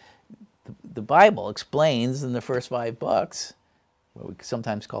the Bible explains in the first 5 books, what we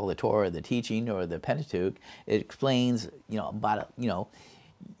sometimes call the Torah, the teaching, or the Pentateuch. It explains, about, you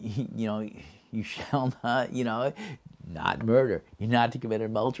shall not murder. You're not to commit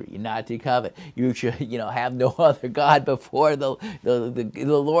adultery. You're not to covet. You should, have no other God before the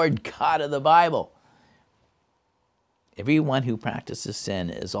Lord God of the Bible. Everyone who practices sin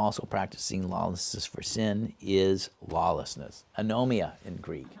is also practicing lawlessness, for sin is lawlessness. Anomia in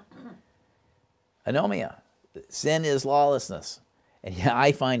Greek. Anomia. Sin is lawlessness. And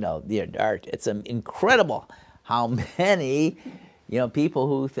I find out, it's incredible how many, people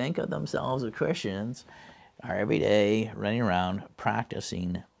who think of themselves as Christians are every day running around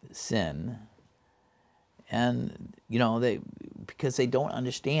practicing sin. And, because they don't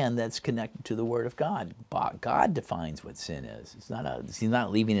understand that's connected to the Word of God. God defines what sin is. He's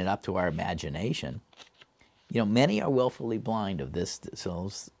not leaving it up to our imagination. Many are willfully blind of this. So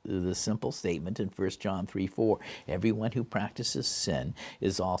the simple statement in 1 John 3, 4, everyone who practices sin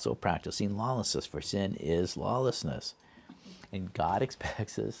is also practicing lawlessness, for sin is lawlessness. And God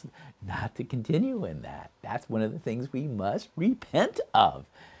expects us not to continue in that. That's one of the things we must repent of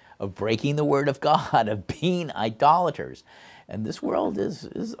breaking the Word of God, of being idolaters. And this world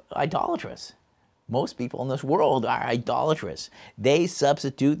is idolatrous. Most people in this world are idolatrous. They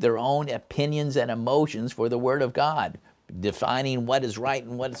substitute their own opinions and emotions for the Word of God, defining what is right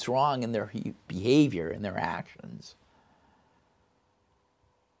and what is wrong in their behavior and their actions.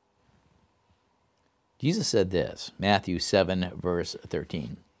 Jesus said this, Matthew 7, verse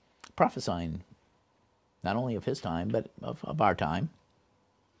 13, prophesying not only of his time, but of our time.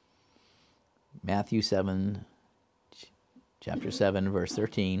 Matthew 7, chapter 7, verse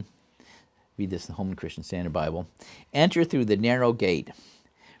 13. Read this in the Holman Christian Standard Bible. Enter through the narrow gate,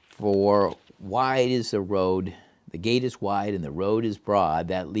 for wide is the road, the gate is wide and the road is broad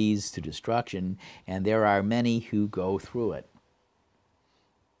that leads to destruction, and there are many who go through it.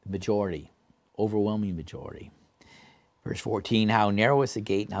 The majority, overwhelming majority. Verse 14, how narrow is the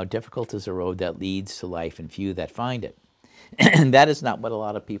gate and how difficult is the road that leads to life, and few that find it. And that is not what a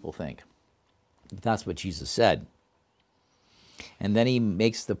lot of people think. But that's what Jesus said. And then he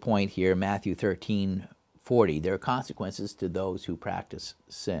makes the point here, Matthew 13:40. There are consequences to those who practice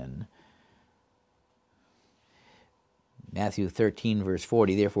sin. Matthew 13, verse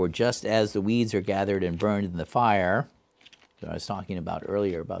 40. Therefore, just as the weeds are gathered and burned in the fire, that I was talking about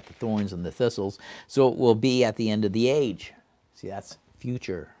earlier about the thorns and the thistles, so it will be at the end of the age. See, that's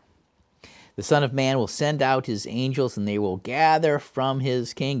future. The Son of Man will send out his angels, and they will gather from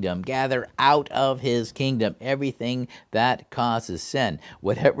his kingdom, gather out of his kingdom everything that causes sin,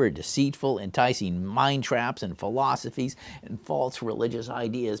 whatever deceitful, enticing mind traps and philosophies and false religious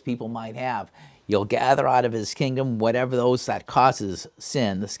ideas people might have. He'll gather out of his kingdom whatever those that causes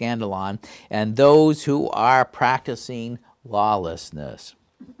sin, the scandalon, and those who are practicing lawlessness.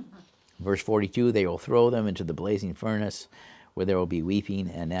 Verse 42, they will throw them into the blazing furnace where there will be weeping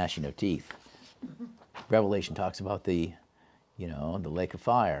and gnashing of teeth. Revelation talks about the lake of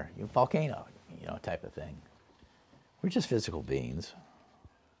fire, volcano, type of thing. We're just physical beings.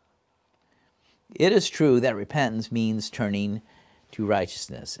 It is true that repentance means turning to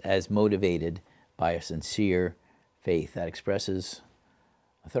righteousness as motivated by a sincere faith that expresses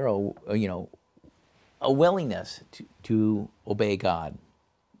a thorough, a willingness to obey God.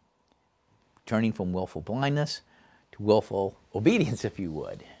 Turning from willful blindness to willful obedience, if you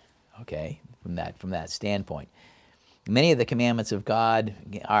would. Okay, from that standpoint. Many of the commandments of God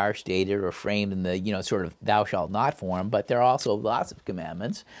are stated or framed in the, sort of thou shalt not form, but there are also lots of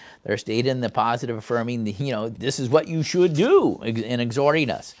commandments that are stated in the positive, affirming, this is what you should do, and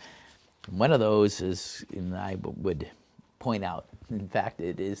exhorting us. One of those is, and I would point out, in fact,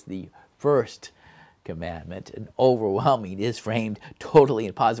 it is the first commandment, and overwhelming, is framed totally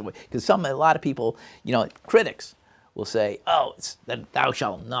in a positive way. Because a lot of people, critics will say, oh, it's that thou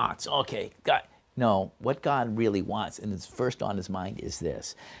shalt not. Okay, God. No, what God really wants, and it's first on his mind, is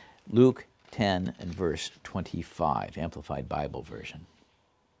this. Luke 10 and verse 25, Amplified Bible Version.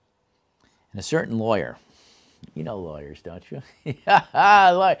 And a certain lawyer, you know lawyers, don't you?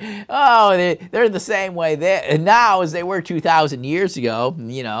 Oh, they're the same way now as they were 2,000 years ago,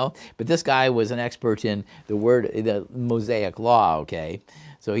 But this guy was an expert in the Mosaic law, okay?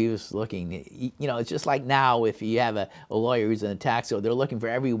 So he was looking, it's just like now if you have a lawyer who's in a tax, so they're looking for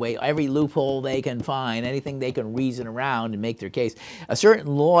every way, every loophole they can find, anything they can reason around and make their case. A certain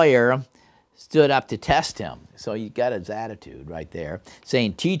lawyer stood up to test him. So you got his attitude right there,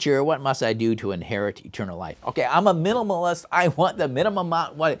 saying, teacher, what must I do to inherit eternal life? Okay, I'm a minimalist. I want the minimum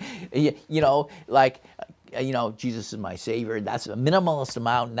amount, Jesus is my Savior. That's a minimalist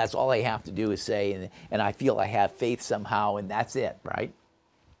amount, and that's all I have to do is say, and I feel I have faith somehow, and that's it, right?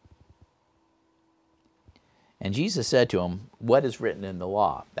 And Jesus said to him, what is written in the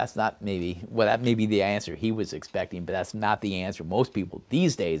law? That's not that may be the answer he was expecting, but that's not the answer most people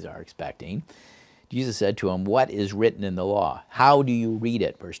these days are expecting. Jesus said to him, what is written in the law? How do you read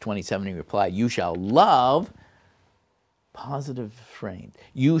it? Verse 27, he replied, you shall love, positive frame,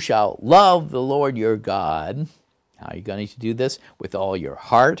 you shall love the Lord your God. How are you going to do this? With all your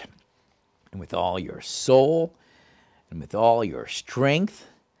heart, and with all your soul, and with all your strength,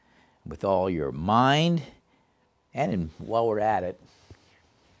 and with all your mind. And while we're at it,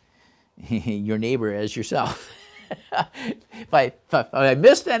 your neighbor as yourself. If I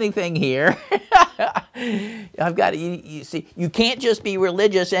missed anything here, I've got to, you see, you can't just be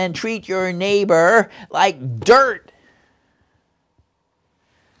religious and treat your neighbor like dirt.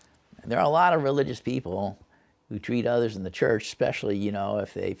 And there are a lot of religious people who treat others in the church, especially,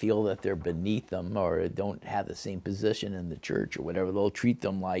 if they feel that they're beneath them or don't have the same position in the church or whatever, they'll treat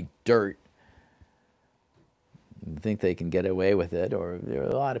them like dirt. Think they can get away with it, or there are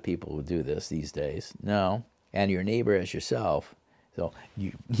a lot of people who do this these days. No, and your neighbor as yourself. So,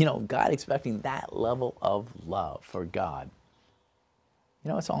 God expecting that level of love for God.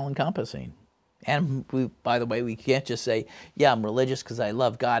 It's all-encompassing. And, by the way, we can't just say, yeah, I'm religious because I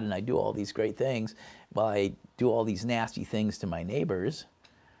love God and I do all these great things, while I do all these nasty things to my neighbors.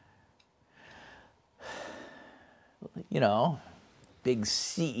 Big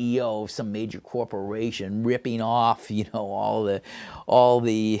CEO of some major corporation ripping off, all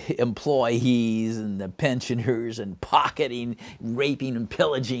the employees and the pensioners and pocketing, raping and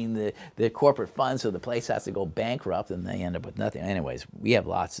pillaging the corporate funds, so the place has to go bankrupt and they end up with nothing. Anyways, we have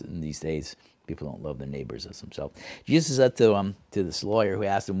lots in these days people don't love their neighbors as themselves. Jesus said to this lawyer who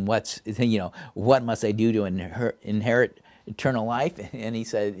asked him, what must I do to inherit eternal life?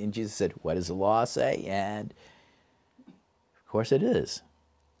 And Jesus said, what does the law say? And of course it is.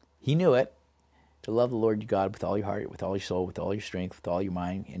 He knew it. To love the Lord your God with all your heart, with all your soul, with all your strength, with all your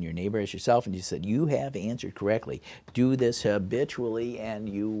mind, and your neighbor as yourself. And Jesus said, you have answered correctly. Do this habitually and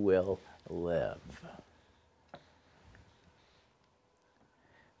you will live. Of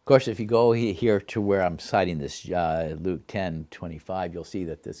course, if you go here to where I'm citing this, Luke 10:25, you'll see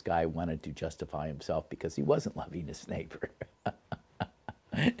that this guy wanted to justify himself because he wasn't loving his neighbor.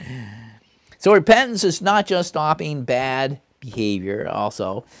 So repentance is not just stopping bad behavior.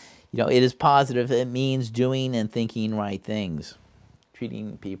 Also, it is positive. It means doing and thinking right things,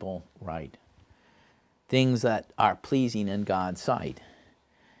 treating people right, things that are pleasing in God's sight.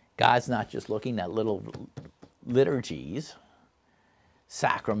 God's not just looking at little liturgies,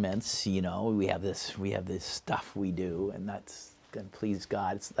 sacraments. We have this stuff we do, and that's going to please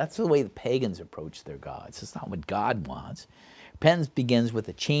God. That's the way the pagans approach their gods. It's not what God wants. Repentance begins with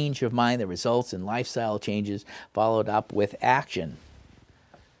a change of mind that results in lifestyle changes, followed up with action.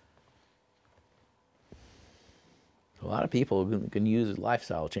 A lot of people can use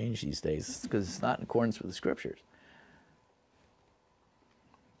lifestyle change these days because it's not in accordance with the Scriptures.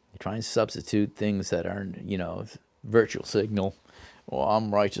 You're trying to substitute things that aren't, virtual signal. Well,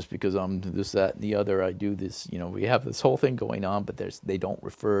 I'm righteous because I'm this, that, and the other. I do this. We have this whole thing going on, but they don't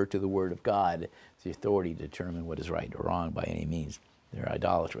refer to the Word of God as the authority to determine what is right or wrong by any means. They're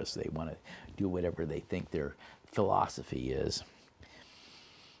idolatrous. They want to do whatever they think their philosophy is.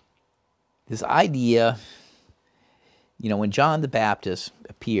 This idea... when John the Baptist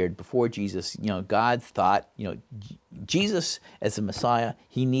appeared before Jesus, God thought, Jesus as the Messiah,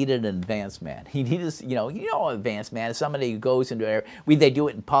 he needed an advanced man. He needed, an advanced man is somebody who goes into there. They do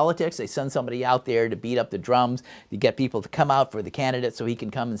it in politics. They send somebody out there to beat up the drums, to get people to come out for the candidate so he can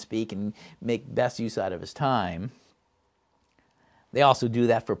come and speak and make best use out of his time. They also do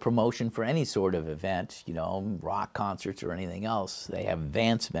that for promotion for any sort of event, rock concerts or anything else. They have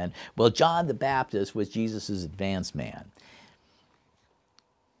advanced men. Well, John the Baptist was Jesus' advanced man.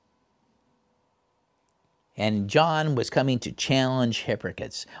 And John was coming to challenge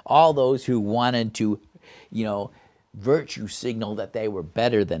hypocrites, all those who wanted to, virtue signal that they were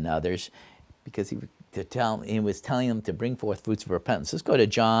better than others, because he was telling them to bring forth fruits of repentance. Let's go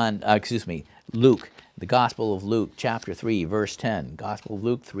to Luke. The Gospel of Luke, chapter 3, verse 10. Gospel of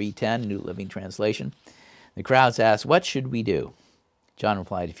Luke 3:10, New Living Translation. The crowds asked, what should we do? John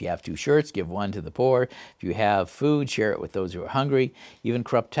replied, if you have 2 shirts, give one to the poor. If you have food, share it with those who are hungry. Even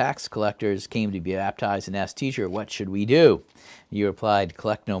corrupt tax collectors came to be baptized and asked, teacher, what should we do? You replied,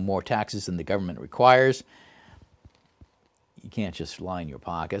 collect no more taxes than the government requires. You can't just line your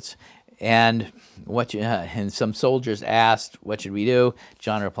pockets. And some soldiers asked, what should we do?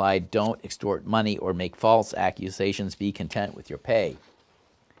 John replied, don't extort money or make false accusations. Be content with your pay.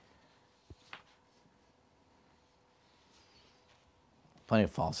 Plenty of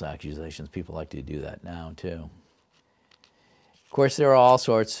false accusations. People like to do that now, too. Of course, there are all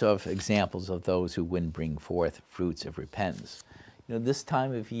sorts of examples of those who wouldn't bring forth fruits of repentance. This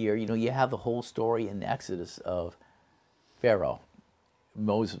time of year, you have the whole story in Exodus of Pharaoh.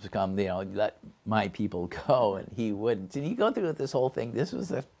 Moses would come, let my people go, and he wouldn't. And you go through this whole thing. This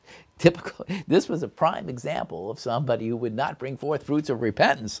was a prime example of somebody who would not bring forth fruits of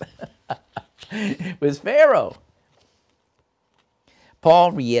repentance. It was Pharaoh.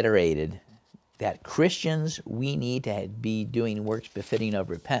 Paul reiterated that Christians, we need to be doing works befitting of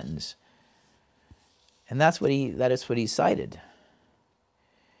repentance. And that is what he cited.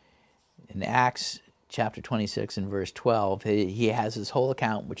 In Acts chapter 26 and verse 12, he has his whole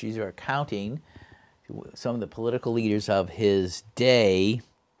account, which he's recounting some of the political leaders of his day.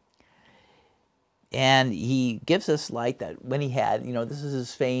 And he gives us like that when he had, this is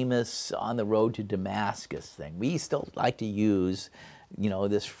his famous on the road to Damascus thing. We still like to use,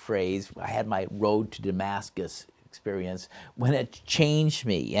 this phrase, I had my road to Damascus experience when it changed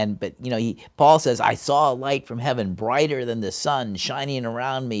me. But Paul says, I saw a light from heaven brighter than the sun shining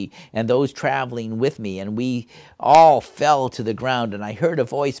around me and those traveling with me, and we all fell to the ground, and I heard a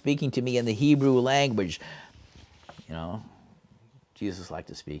voice speaking to me in the Hebrew language. Jesus liked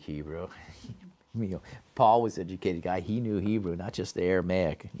to speak Hebrew. Paul was an educated guy. He knew Hebrew, not just the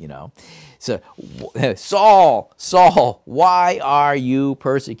Aramaic, So, Saul, Saul, why are you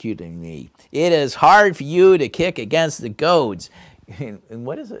persecuting me? It is hard for you to kick against the goads. And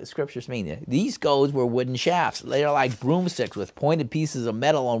what does the scriptures mean? These goads were wooden shafts. They are like broomsticks with pointed pieces of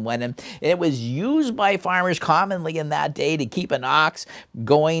metal on one end. And it was used by farmers commonly in that day to keep an ox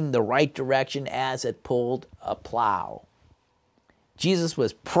going the right direction as it pulled a plow. Jesus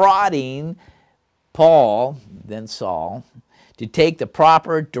was prodding Paul, then Saul, to take the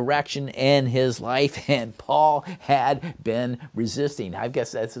proper direction in his life, and Paul had been resisting. I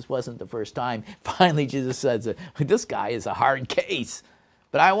guess this wasn't the first time. Finally, Jesus says, this guy is a hard case,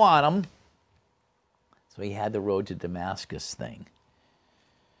 but I want him. So he had the road to Damascus thing.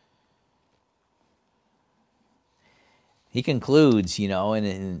 He concludes,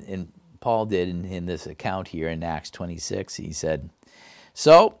 and Paul did in this account here in Acts 26, he said,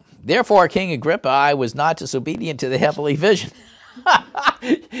 so, therefore, King Agrippa, I was not disobedient to the heavenly vision.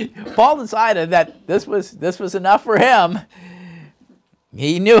 Paul decided that this was enough for him.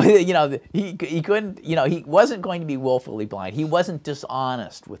 He knew that, he couldn't, he wasn't going to be willfully blind. He wasn't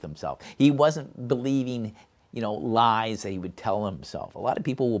dishonest with himself. He wasn't believing, lies that he would tell himself. A lot of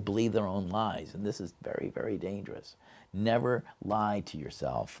people will believe their own lies, and this is very, very dangerous. Never lie to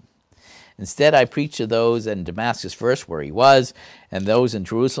yourself. Instead, I preached to those in Damascus first, where he was, and those in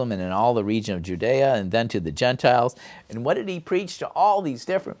Jerusalem and in all the region of Judea, and then to the Gentiles. And what did he preach to all these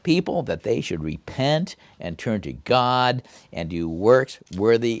different people? That they should repent and turn to God and do works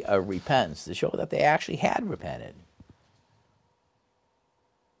worthy of repentance, to show that they actually had repented.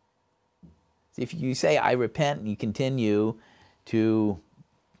 If you say, I repent, and you continue to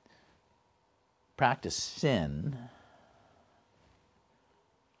practice sin,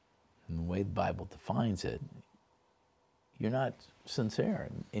 in the way the Bible defines it, you're not sincere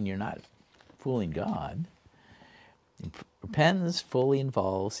and you're not fooling God. Repentance fully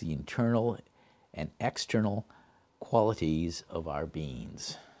involves the internal and external qualities of our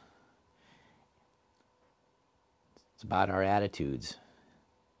beings. It's about our attitudes,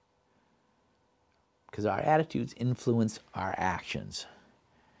 because our attitudes influence our actions.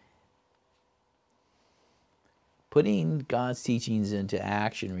 Putting God's teachings into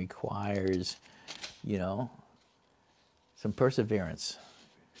action requires, some perseverance.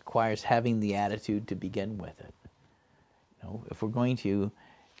 It requires having the attitude to begin with it. If we're going to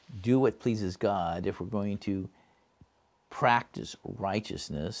do what pleases God, if we're going to practice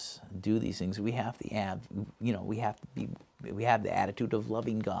righteousness, do these things, we have to have, we have the attitude of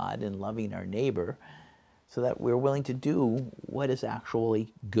loving God and loving our neighbor, so that we're willing to do what is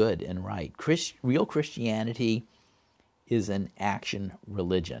actually good and right. Real Christianity is an action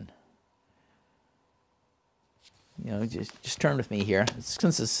religion. Just turn with me here.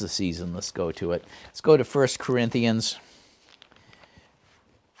 Since this is the season, let's go to it. Let's go to 1 Corinthians.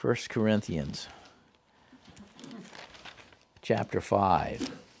 1 Corinthians chapter 5.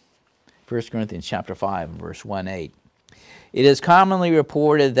 1 Corinthians chapter 5, verse 1-8. It is commonly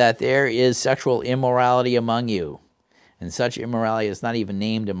reported that there is sexual immorality among you, and such immorality is not even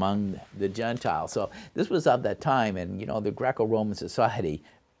named among the Gentiles. So this was of that time, and the Greco-Roman society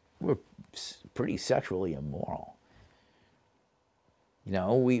were pretty sexually immoral.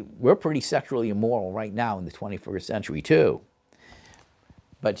 We're pretty sexually immoral right now in the 21st century too.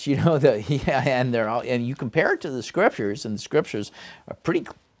 But and you compare it to the scriptures, and the scriptures are pretty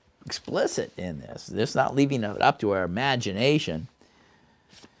explicit in this. It's not leaving it up to our imagination.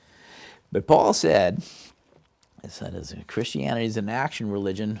 But Paul said, as Christianity is an action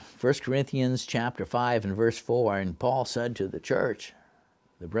religion, 1 Corinthians chapter 5 and verse 4, and Paul said to the church,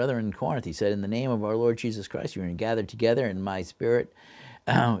 the brethren in Corinth, he said, in the name of our Lord Jesus Christ, you are gathered together in my spirit,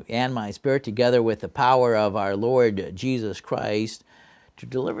 and my spirit together with the power of our Lord Jesus Christ, to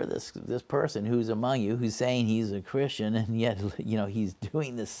deliver this person who's among you, who's saying he's a Christian, and yet, he's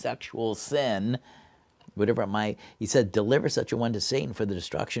doing this sexual sin, whatever it might. He said, deliver such a one to Satan for the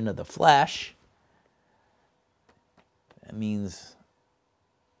destruction of the flesh. That means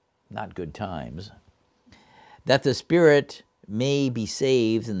not good times. That the spirit may be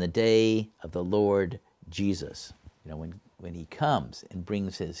saved in the day of the Lord Jesus. When he comes and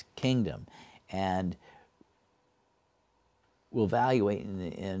brings his kingdom, and will evaluate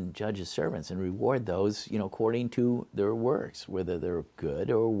and judge his servants and reward those, according to their works, whether they're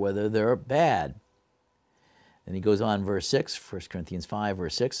good or whether they're bad. And he goes on, verse 6, 1 Corinthians 5,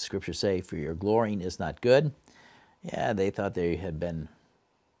 verse 6, the scriptures say, for your glorying is not good. Yeah, they thought they had been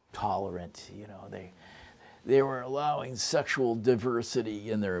tolerant, they were allowing sexual diversity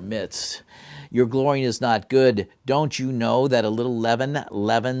in their midst. Your glorying is not good. Don't you know that a little leaven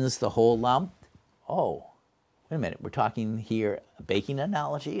leavens the whole lump? Oh, wait a minute. We're talking here a baking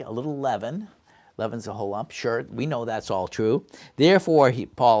analogy. A little leaven leavens the whole lump. Sure, we know that's all true. Therefore,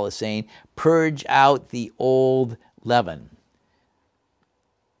 Paul is saying, purge out the old leaven.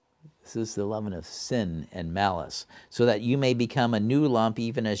 This is the leaven of sin and malice, so that you may become a new lump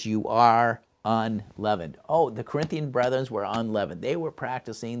even as you are unleavened. Oh, the Corinthian brethren were unleavened. They were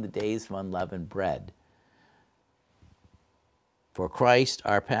practicing the days of unleavened bread. For Christ,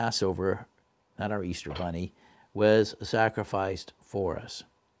 our Passover, not our Easter bunny, was sacrificed for us.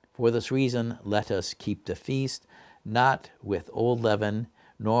 For this reason, let us keep the feast, not with old leaven,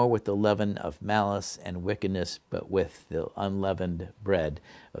 nor with the leaven of malice and wickedness, but with the unleavened bread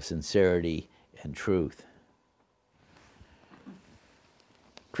of sincerity and truth.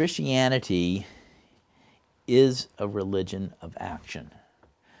 Christianity is a religion of action.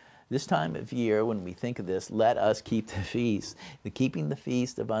 This time of year, when we think of this, let us keep the feast, keeping the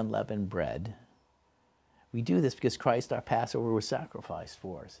feast of unleavened bread. We do this because Christ, our Passover, was sacrificed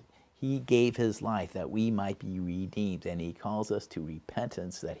for us. He gave his life that we might be redeemed, and he calls us to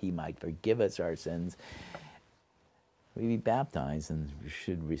repentance that he might forgive us our sins. We be baptized and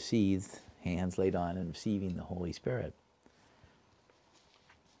should receive, hands laid on and receiving the Holy Spirit.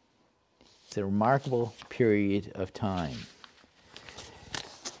 It's a remarkable period of time.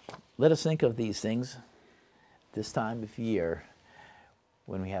 Let us think of these things this time of year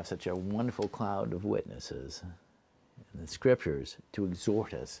when we have such a wonderful cloud of witnesses in the Scriptures to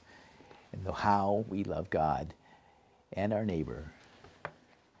exhort us in how we love God and our neighbor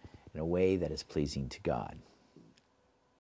in a way that is pleasing to God.